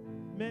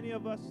many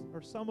of us,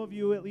 or some of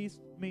you at least,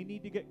 may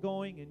need to get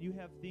going, and you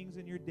have things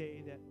in your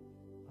day that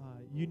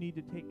you need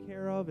to take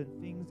care of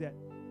and things that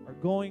are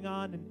going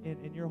on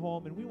in your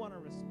home, and we want to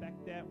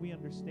respect that. We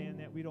understand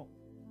that. We don't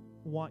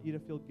want you to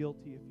feel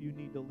guilty if you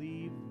need to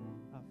leave.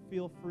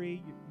 Feel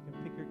free. You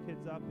can pick your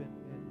kids up, and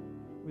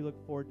we look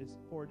forward to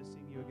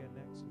seeing you again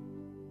next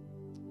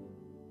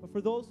week. But for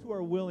those who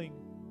are willing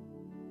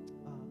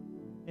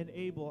and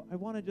able, I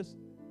want to just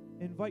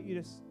invite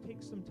you to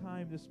take some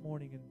time this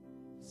morning and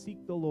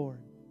seek the Lord.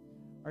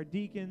 Our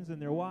deacons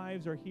and their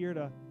wives are here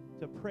to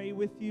pray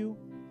with you.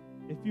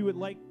 If you would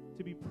like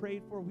to be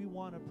prayed for, we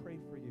want to pray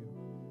for you,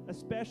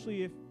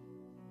 especially if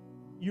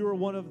you are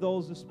one of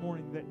those this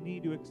morning that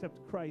need to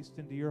accept Christ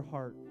into your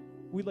heart.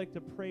 We'd like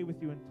to pray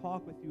with you and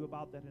talk with you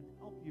about that and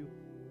help you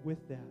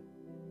with that.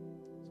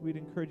 So we'd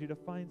encourage you to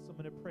find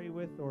someone to pray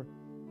with, or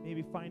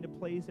maybe find a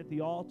place at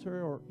the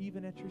altar or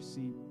even at your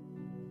seat.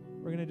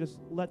 We're going to just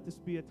let this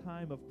be a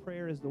time of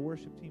prayer as the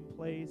worship team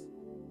plays.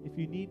 If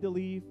you need to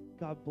leave,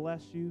 God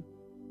bless you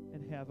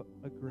and have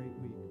a great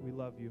week. We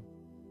love you.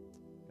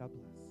 God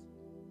bless.